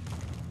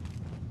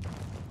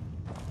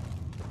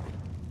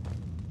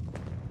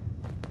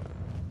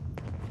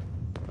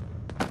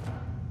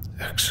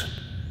 Exit.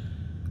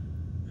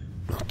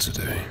 Not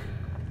today.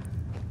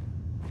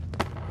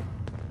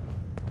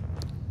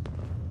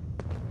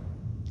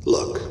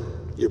 Look,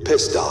 you're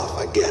pissed off,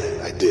 I get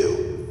it, I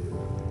do.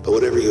 But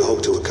whatever you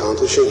hope to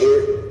accomplish in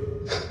here,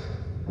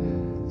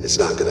 it's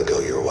not gonna go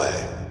your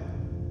way.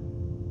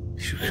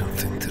 You can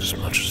think that as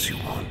much as you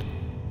want.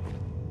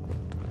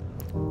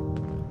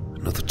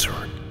 Another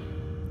turret.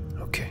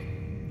 Okay.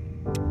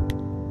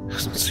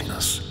 Hasn't seen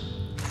us.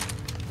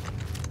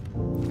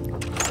 We're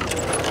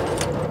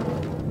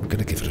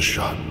gonna give it a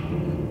shot.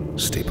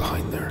 Stay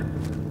behind there.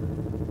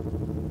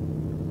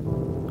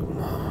 Come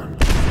on.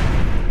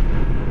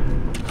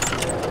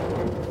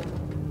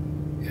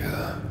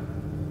 Yeah,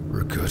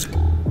 we're good.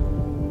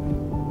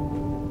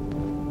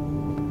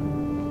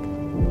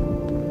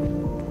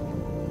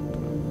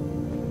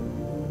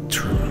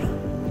 Terminal.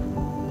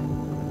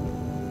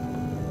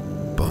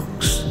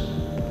 Bunks.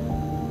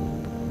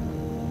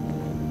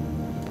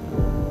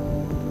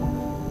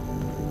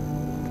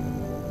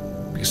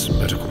 Piece of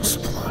medical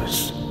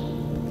supplies.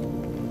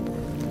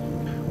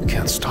 We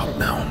can't stop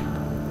now.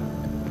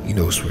 He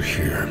knows we're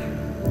here.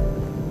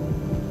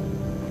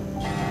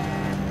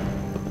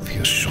 If he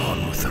has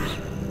Sean with him.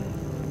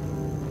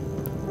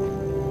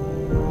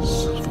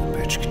 Son of a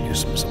bitch can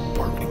use him as a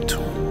bargaining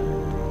tool.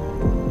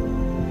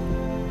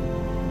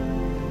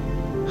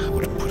 I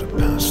wouldn't put it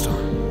past him.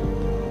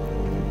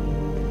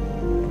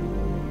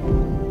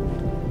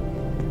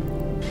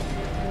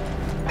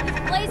 This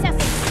place has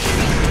some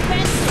serious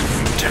defenses.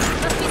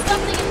 Must be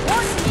something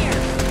important here.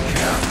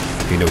 Yeah,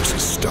 he knows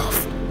his stuff.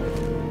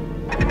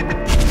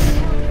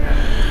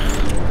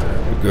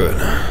 We're good.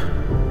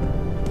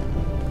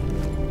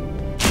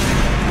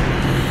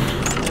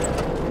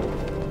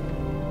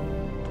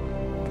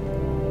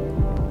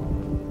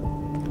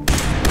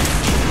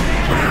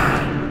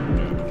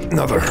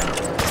 Another.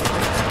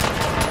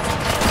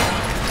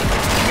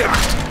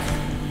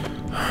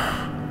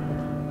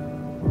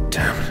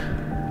 Damn it.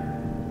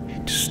 He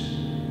just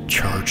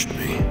charged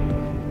me.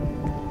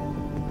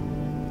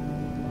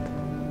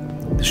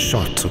 The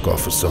shot took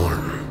off his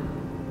arm.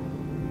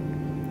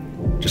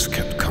 Just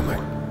kept coming.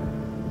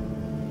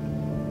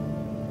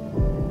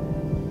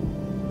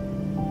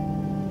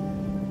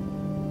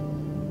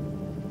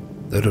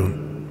 They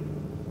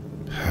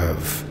don't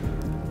have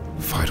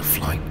fight or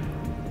flight.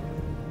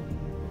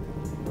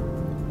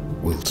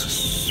 Will to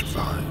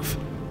survive.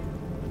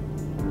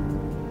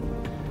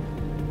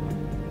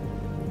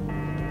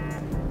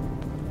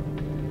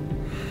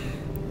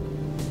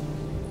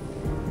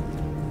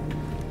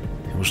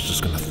 It was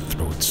just gonna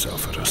throw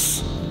itself at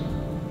us.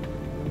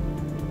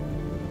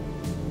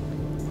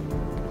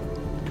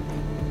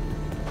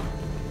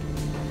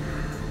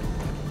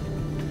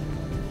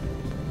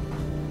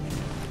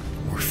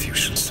 More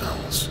fusion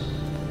cells.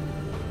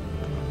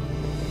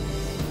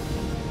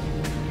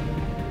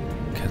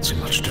 Can't see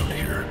much down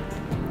here.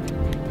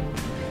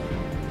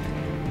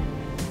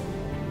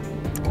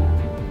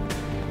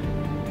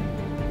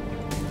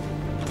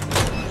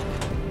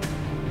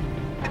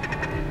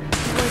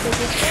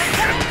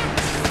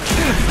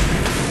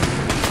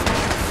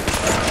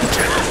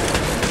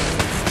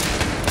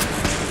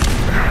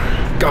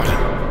 Got it.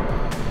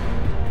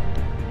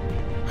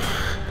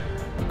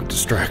 Good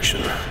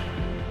distraction. It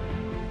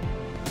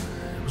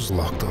was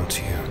locked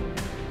onto you.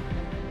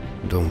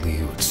 And only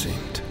you, it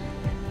seemed.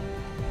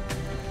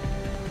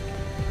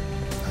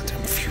 That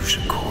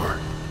infusion core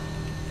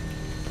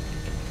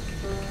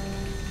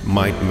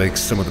might make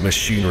some of the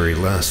machinery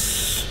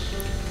less,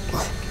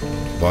 well,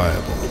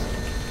 viable.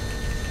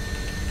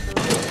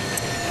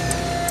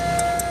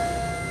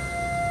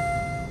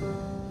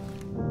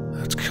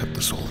 That's kept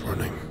us all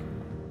running.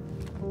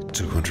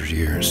 200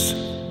 years.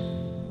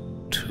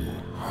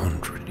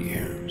 200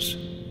 years.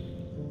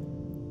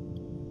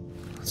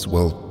 It's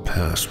well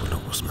past when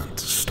it was meant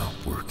to stop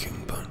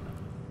working, but...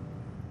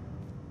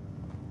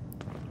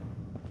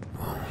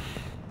 well...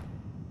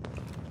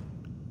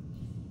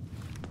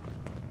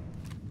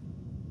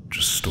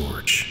 just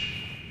storage.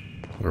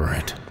 All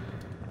right.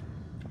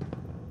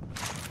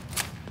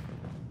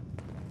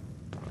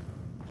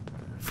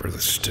 Further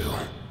still.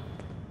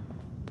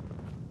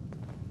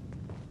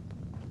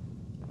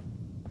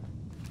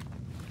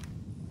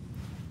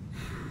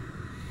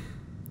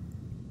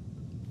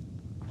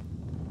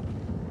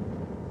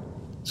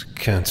 It's a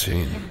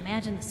canteen. Can't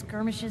imagine the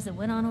skirmishes that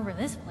went on over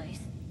this place.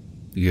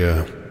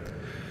 Yeah.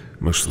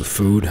 Most of the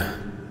food,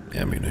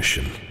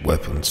 ammunition,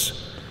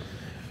 weapons,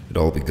 it'd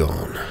all be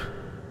gone.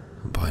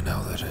 By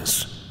now, that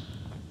is.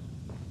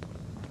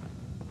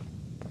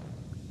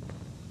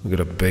 We got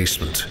a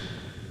basement.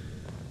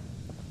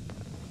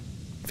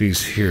 If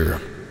he's here,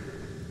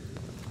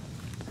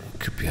 it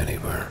could be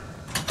anywhere.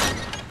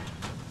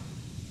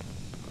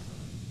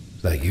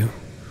 Is that you?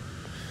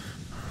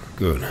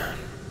 Good.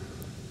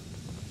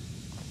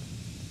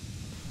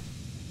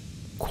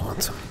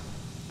 Quantum.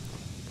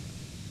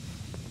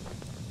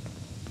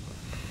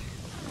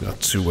 Got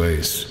 2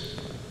 ways.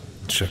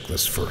 Check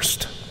this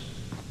first.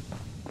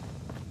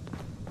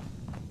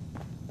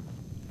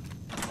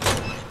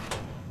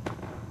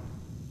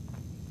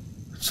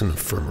 It's an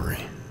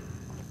infirmary.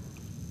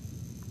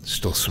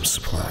 Still some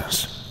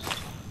supplies.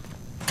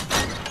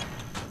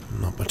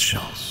 Not much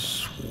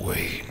else.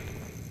 Wait.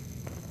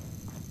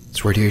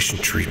 It's radiation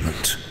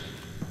treatment.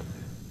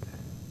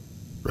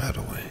 Right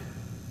away.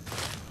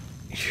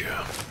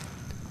 Yeah.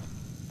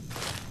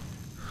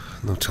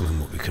 No telling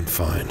what we can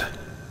find.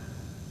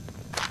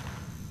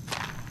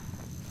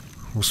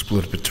 We'll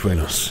split it between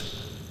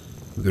us.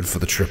 We're good for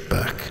the trip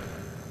back.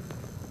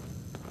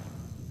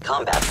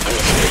 Combat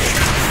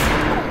initiated.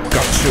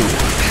 Got 2.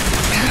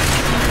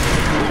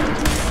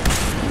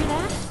 Hear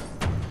that?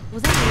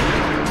 Was that you?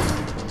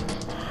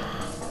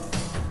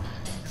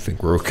 I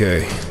think we're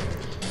okay.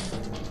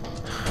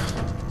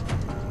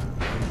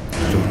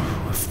 I don't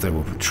know if they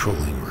were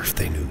patrolling or if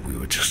they knew we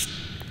were just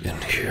in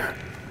here.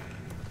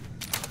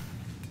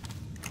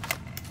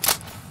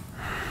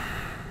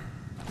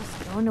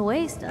 Just going to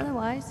waste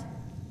otherwise.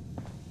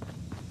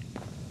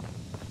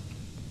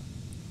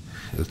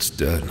 It's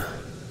dead.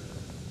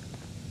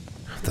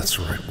 That's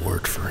the right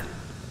word for it.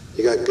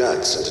 You got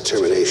guts and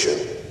determination.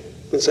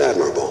 It's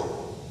admirable.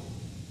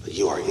 But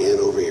you are in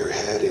over your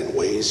head in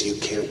ways you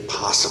can't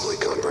possibly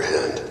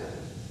comprehend.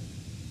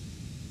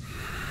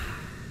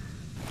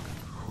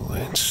 Well, I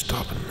ain't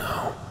stopping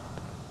now.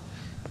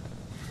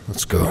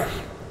 Let's go.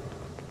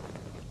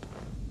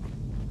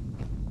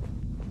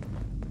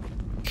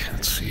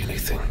 Can't see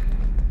anything.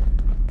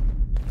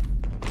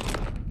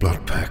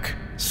 Blood pack,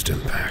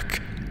 stim pack.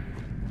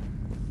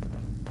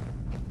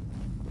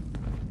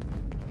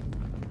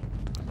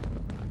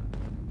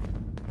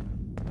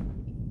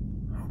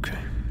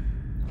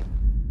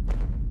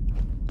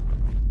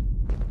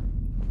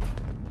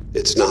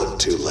 It's not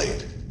too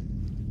late.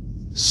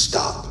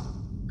 Stop.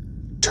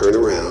 Turn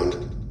around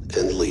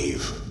and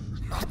leave.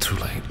 Not too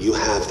late. You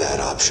have that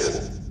option.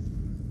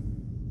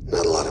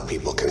 Not a lot of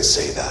people can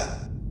say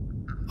that.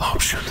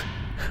 Option?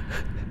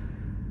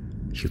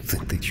 You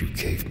think that you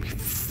gave me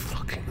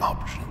fucking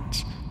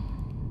options?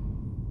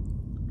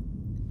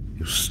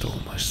 You stole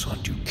my son,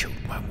 you killed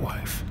my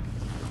wife.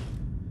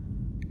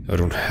 I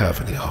don't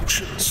have any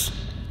options.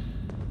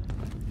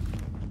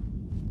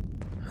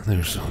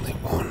 There's only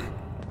one.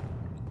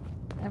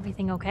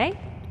 Everything okay?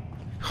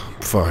 I'm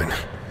fine.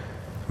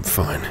 I'm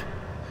fine.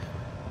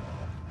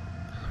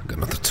 I've got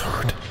another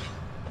turret.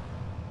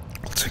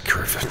 I'll take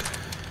care of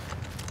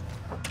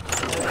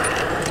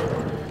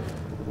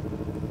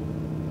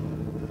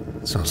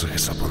it. Sounds like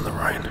it's up on the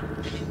right.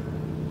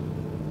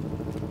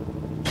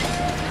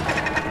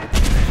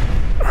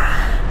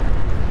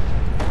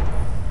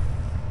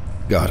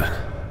 Got it.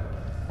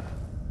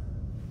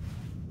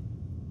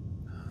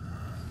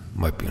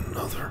 Might be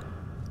another.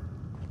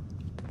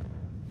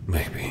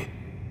 Maybe.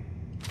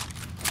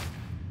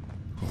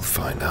 We'll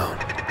find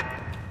out.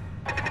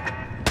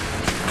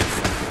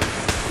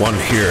 One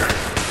here.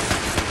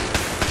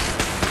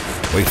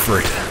 Wait for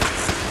it.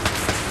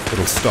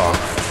 It'll stop.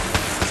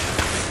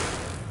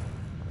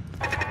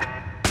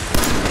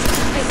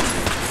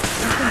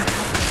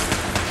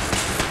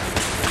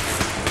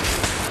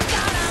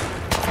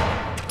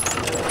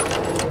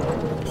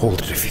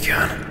 Hold it if you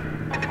can.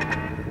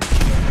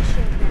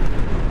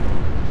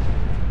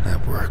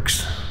 That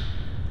works.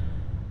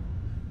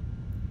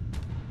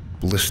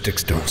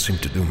 Ballistics don't seem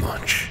to do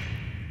much.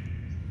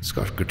 It's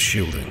got good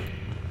shielding.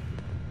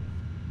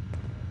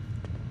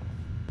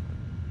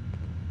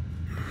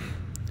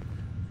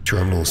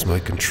 Terminals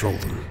might control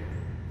them.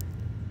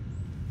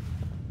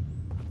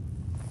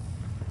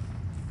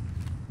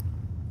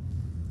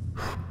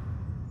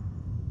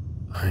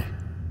 I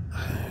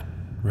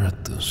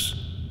read this.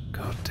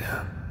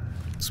 Goddamn.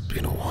 It's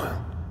been a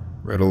while.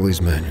 Read all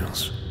these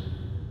manuals.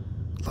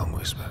 Long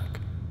ways back.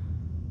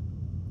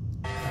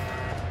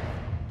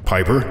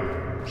 Piper?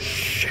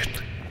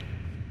 Shit.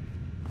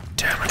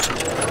 Damn it.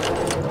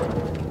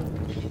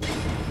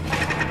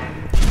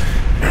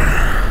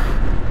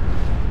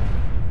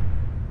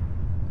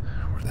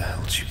 Where the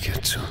hell did you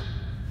get to?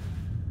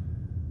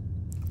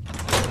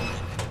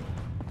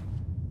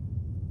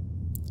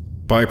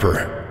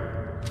 Piper.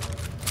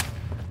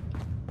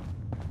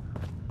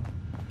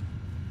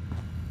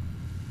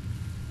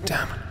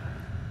 Damn it.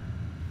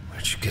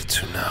 Where'd you get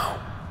to now?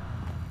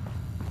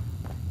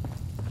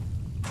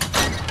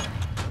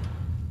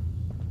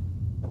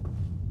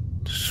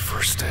 This is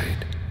first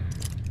aid.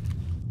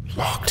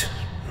 Locked.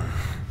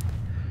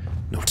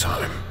 No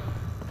time.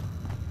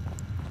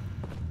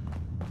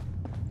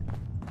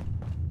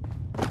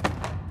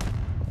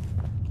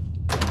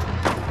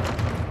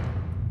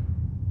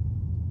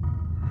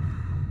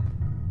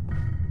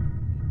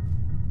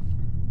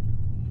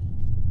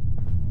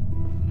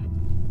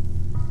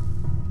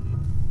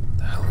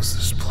 The hell is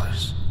this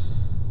place?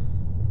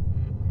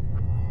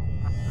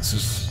 This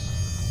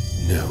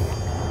is new.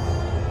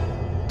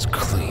 It's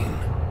clean.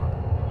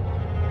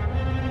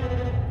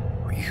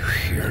 Are you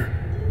here?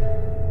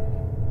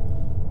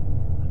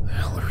 The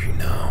hell are you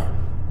now?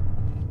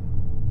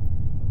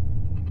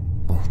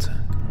 Bolton.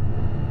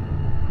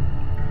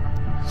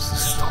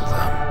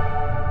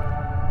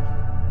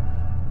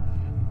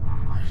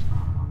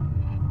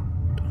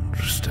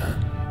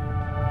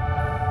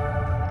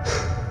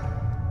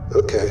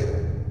 Okay,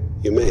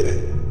 you made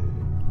it.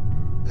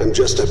 I'm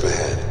just up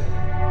ahead.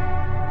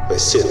 My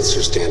synths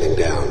are standing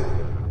down.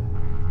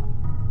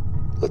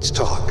 Let's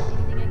talk.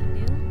 Anything I can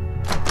do?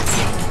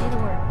 Say the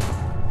word.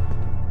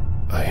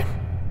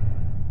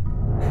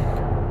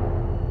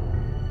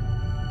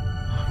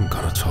 I'm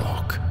gonna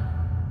talk.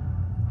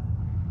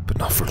 But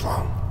not for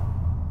long.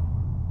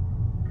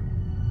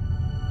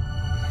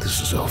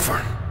 This is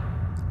over.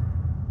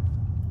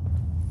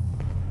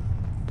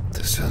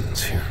 This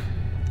ends here.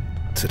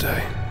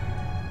 Today.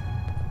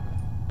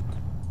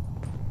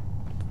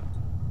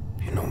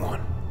 You know what?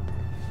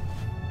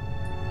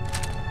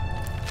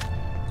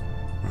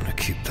 I'm gonna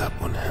keep that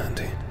one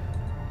handy.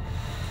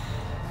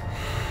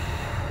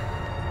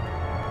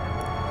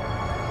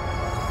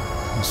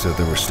 He said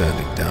they were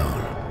standing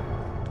down.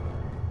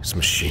 His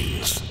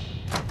machines.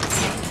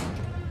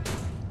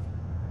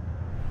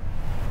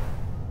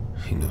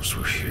 He knows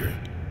we're here.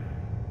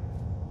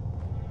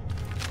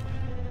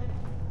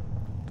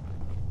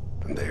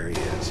 And there he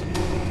is. The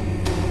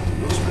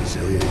most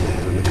resilient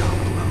man in the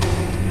Commonwealth.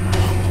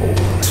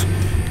 Hold.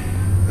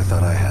 I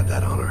thought I had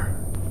that honor.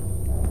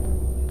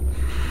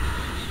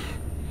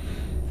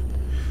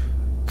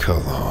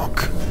 Kellogg.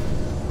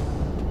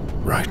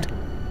 Right.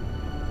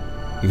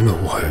 You know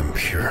why I'm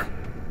here.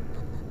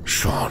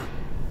 Sean.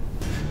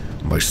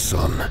 My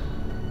son.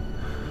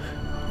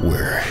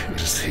 Where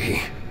is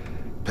he?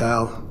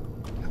 Pal,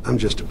 I'm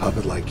just a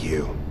puppet like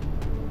you.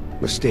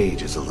 My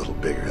stage is a little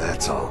bigger,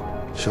 that's all.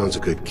 Sean's a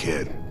good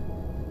kid.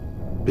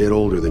 Bit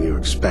older than you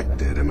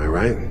expected, am I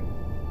right?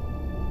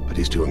 But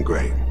he's doing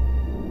great.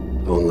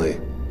 Only,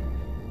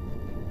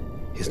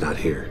 he's not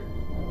here.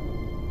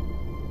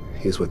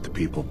 He's with the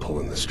people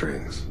pulling the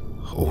strings.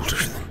 Older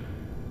than...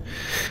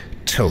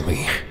 Tell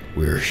me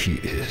where he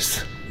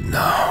is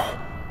now.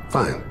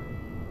 Fine.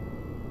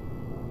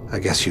 I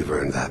guess you've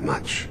earned that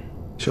much.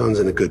 Sean's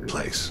in a good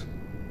place.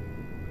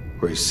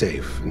 Where he's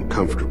safe and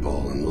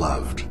comfortable and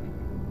loved.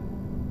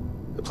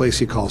 A place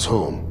he calls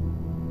home.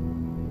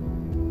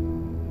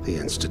 The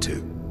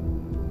Institute.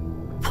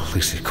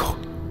 Police he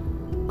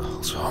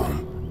calls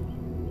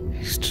home.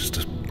 He's just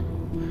a...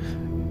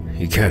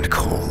 He can't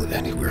call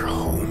anywhere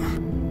home.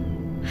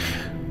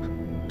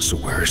 So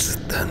where is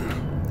it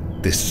then?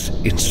 This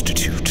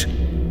institute?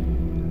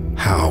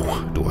 How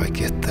do I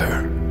get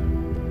there?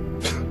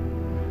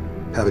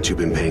 Haven't you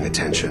been paying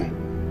attention?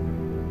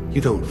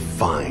 You don't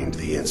find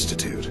the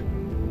Institute.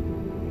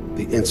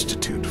 The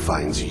Institute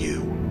finds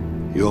you.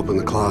 You open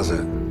the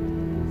closet,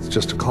 it's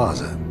just a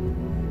closet.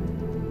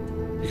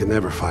 You can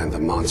never find the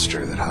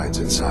monster that hides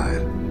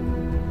inside.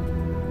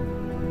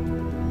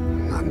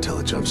 Not until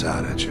it jumps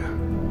out at you.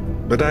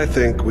 But I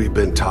think we've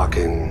been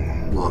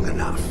talking long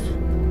enough.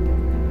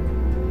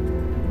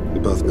 We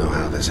both know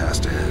how this has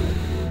to end.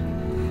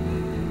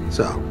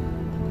 So,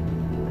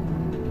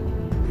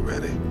 you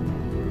ready?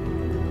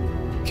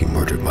 He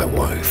murdered my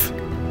wife.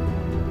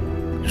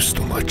 You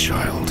stole my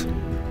child.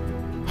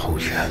 Oh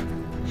yeah.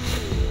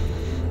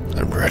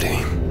 I'm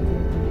ready.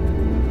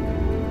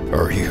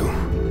 Are you?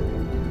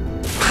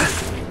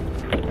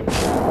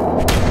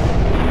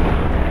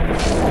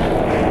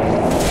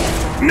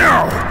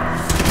 No!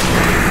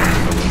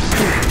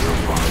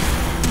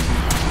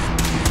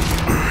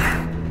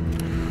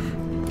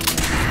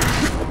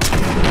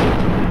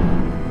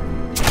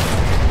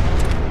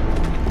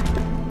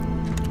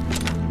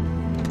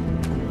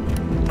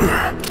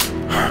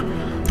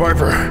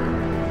 Piper.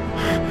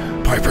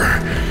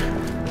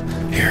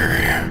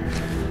 Here.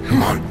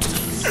 Come on.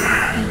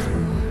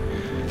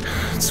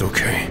 It's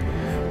okay.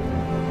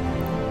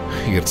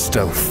 You get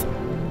stealth.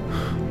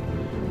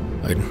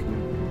 I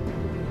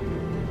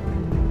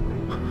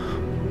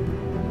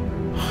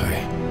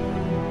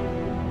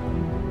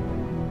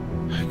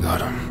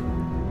got him.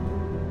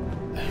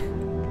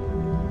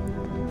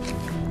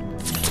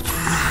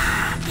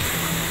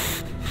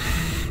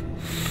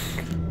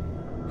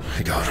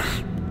 I got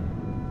him.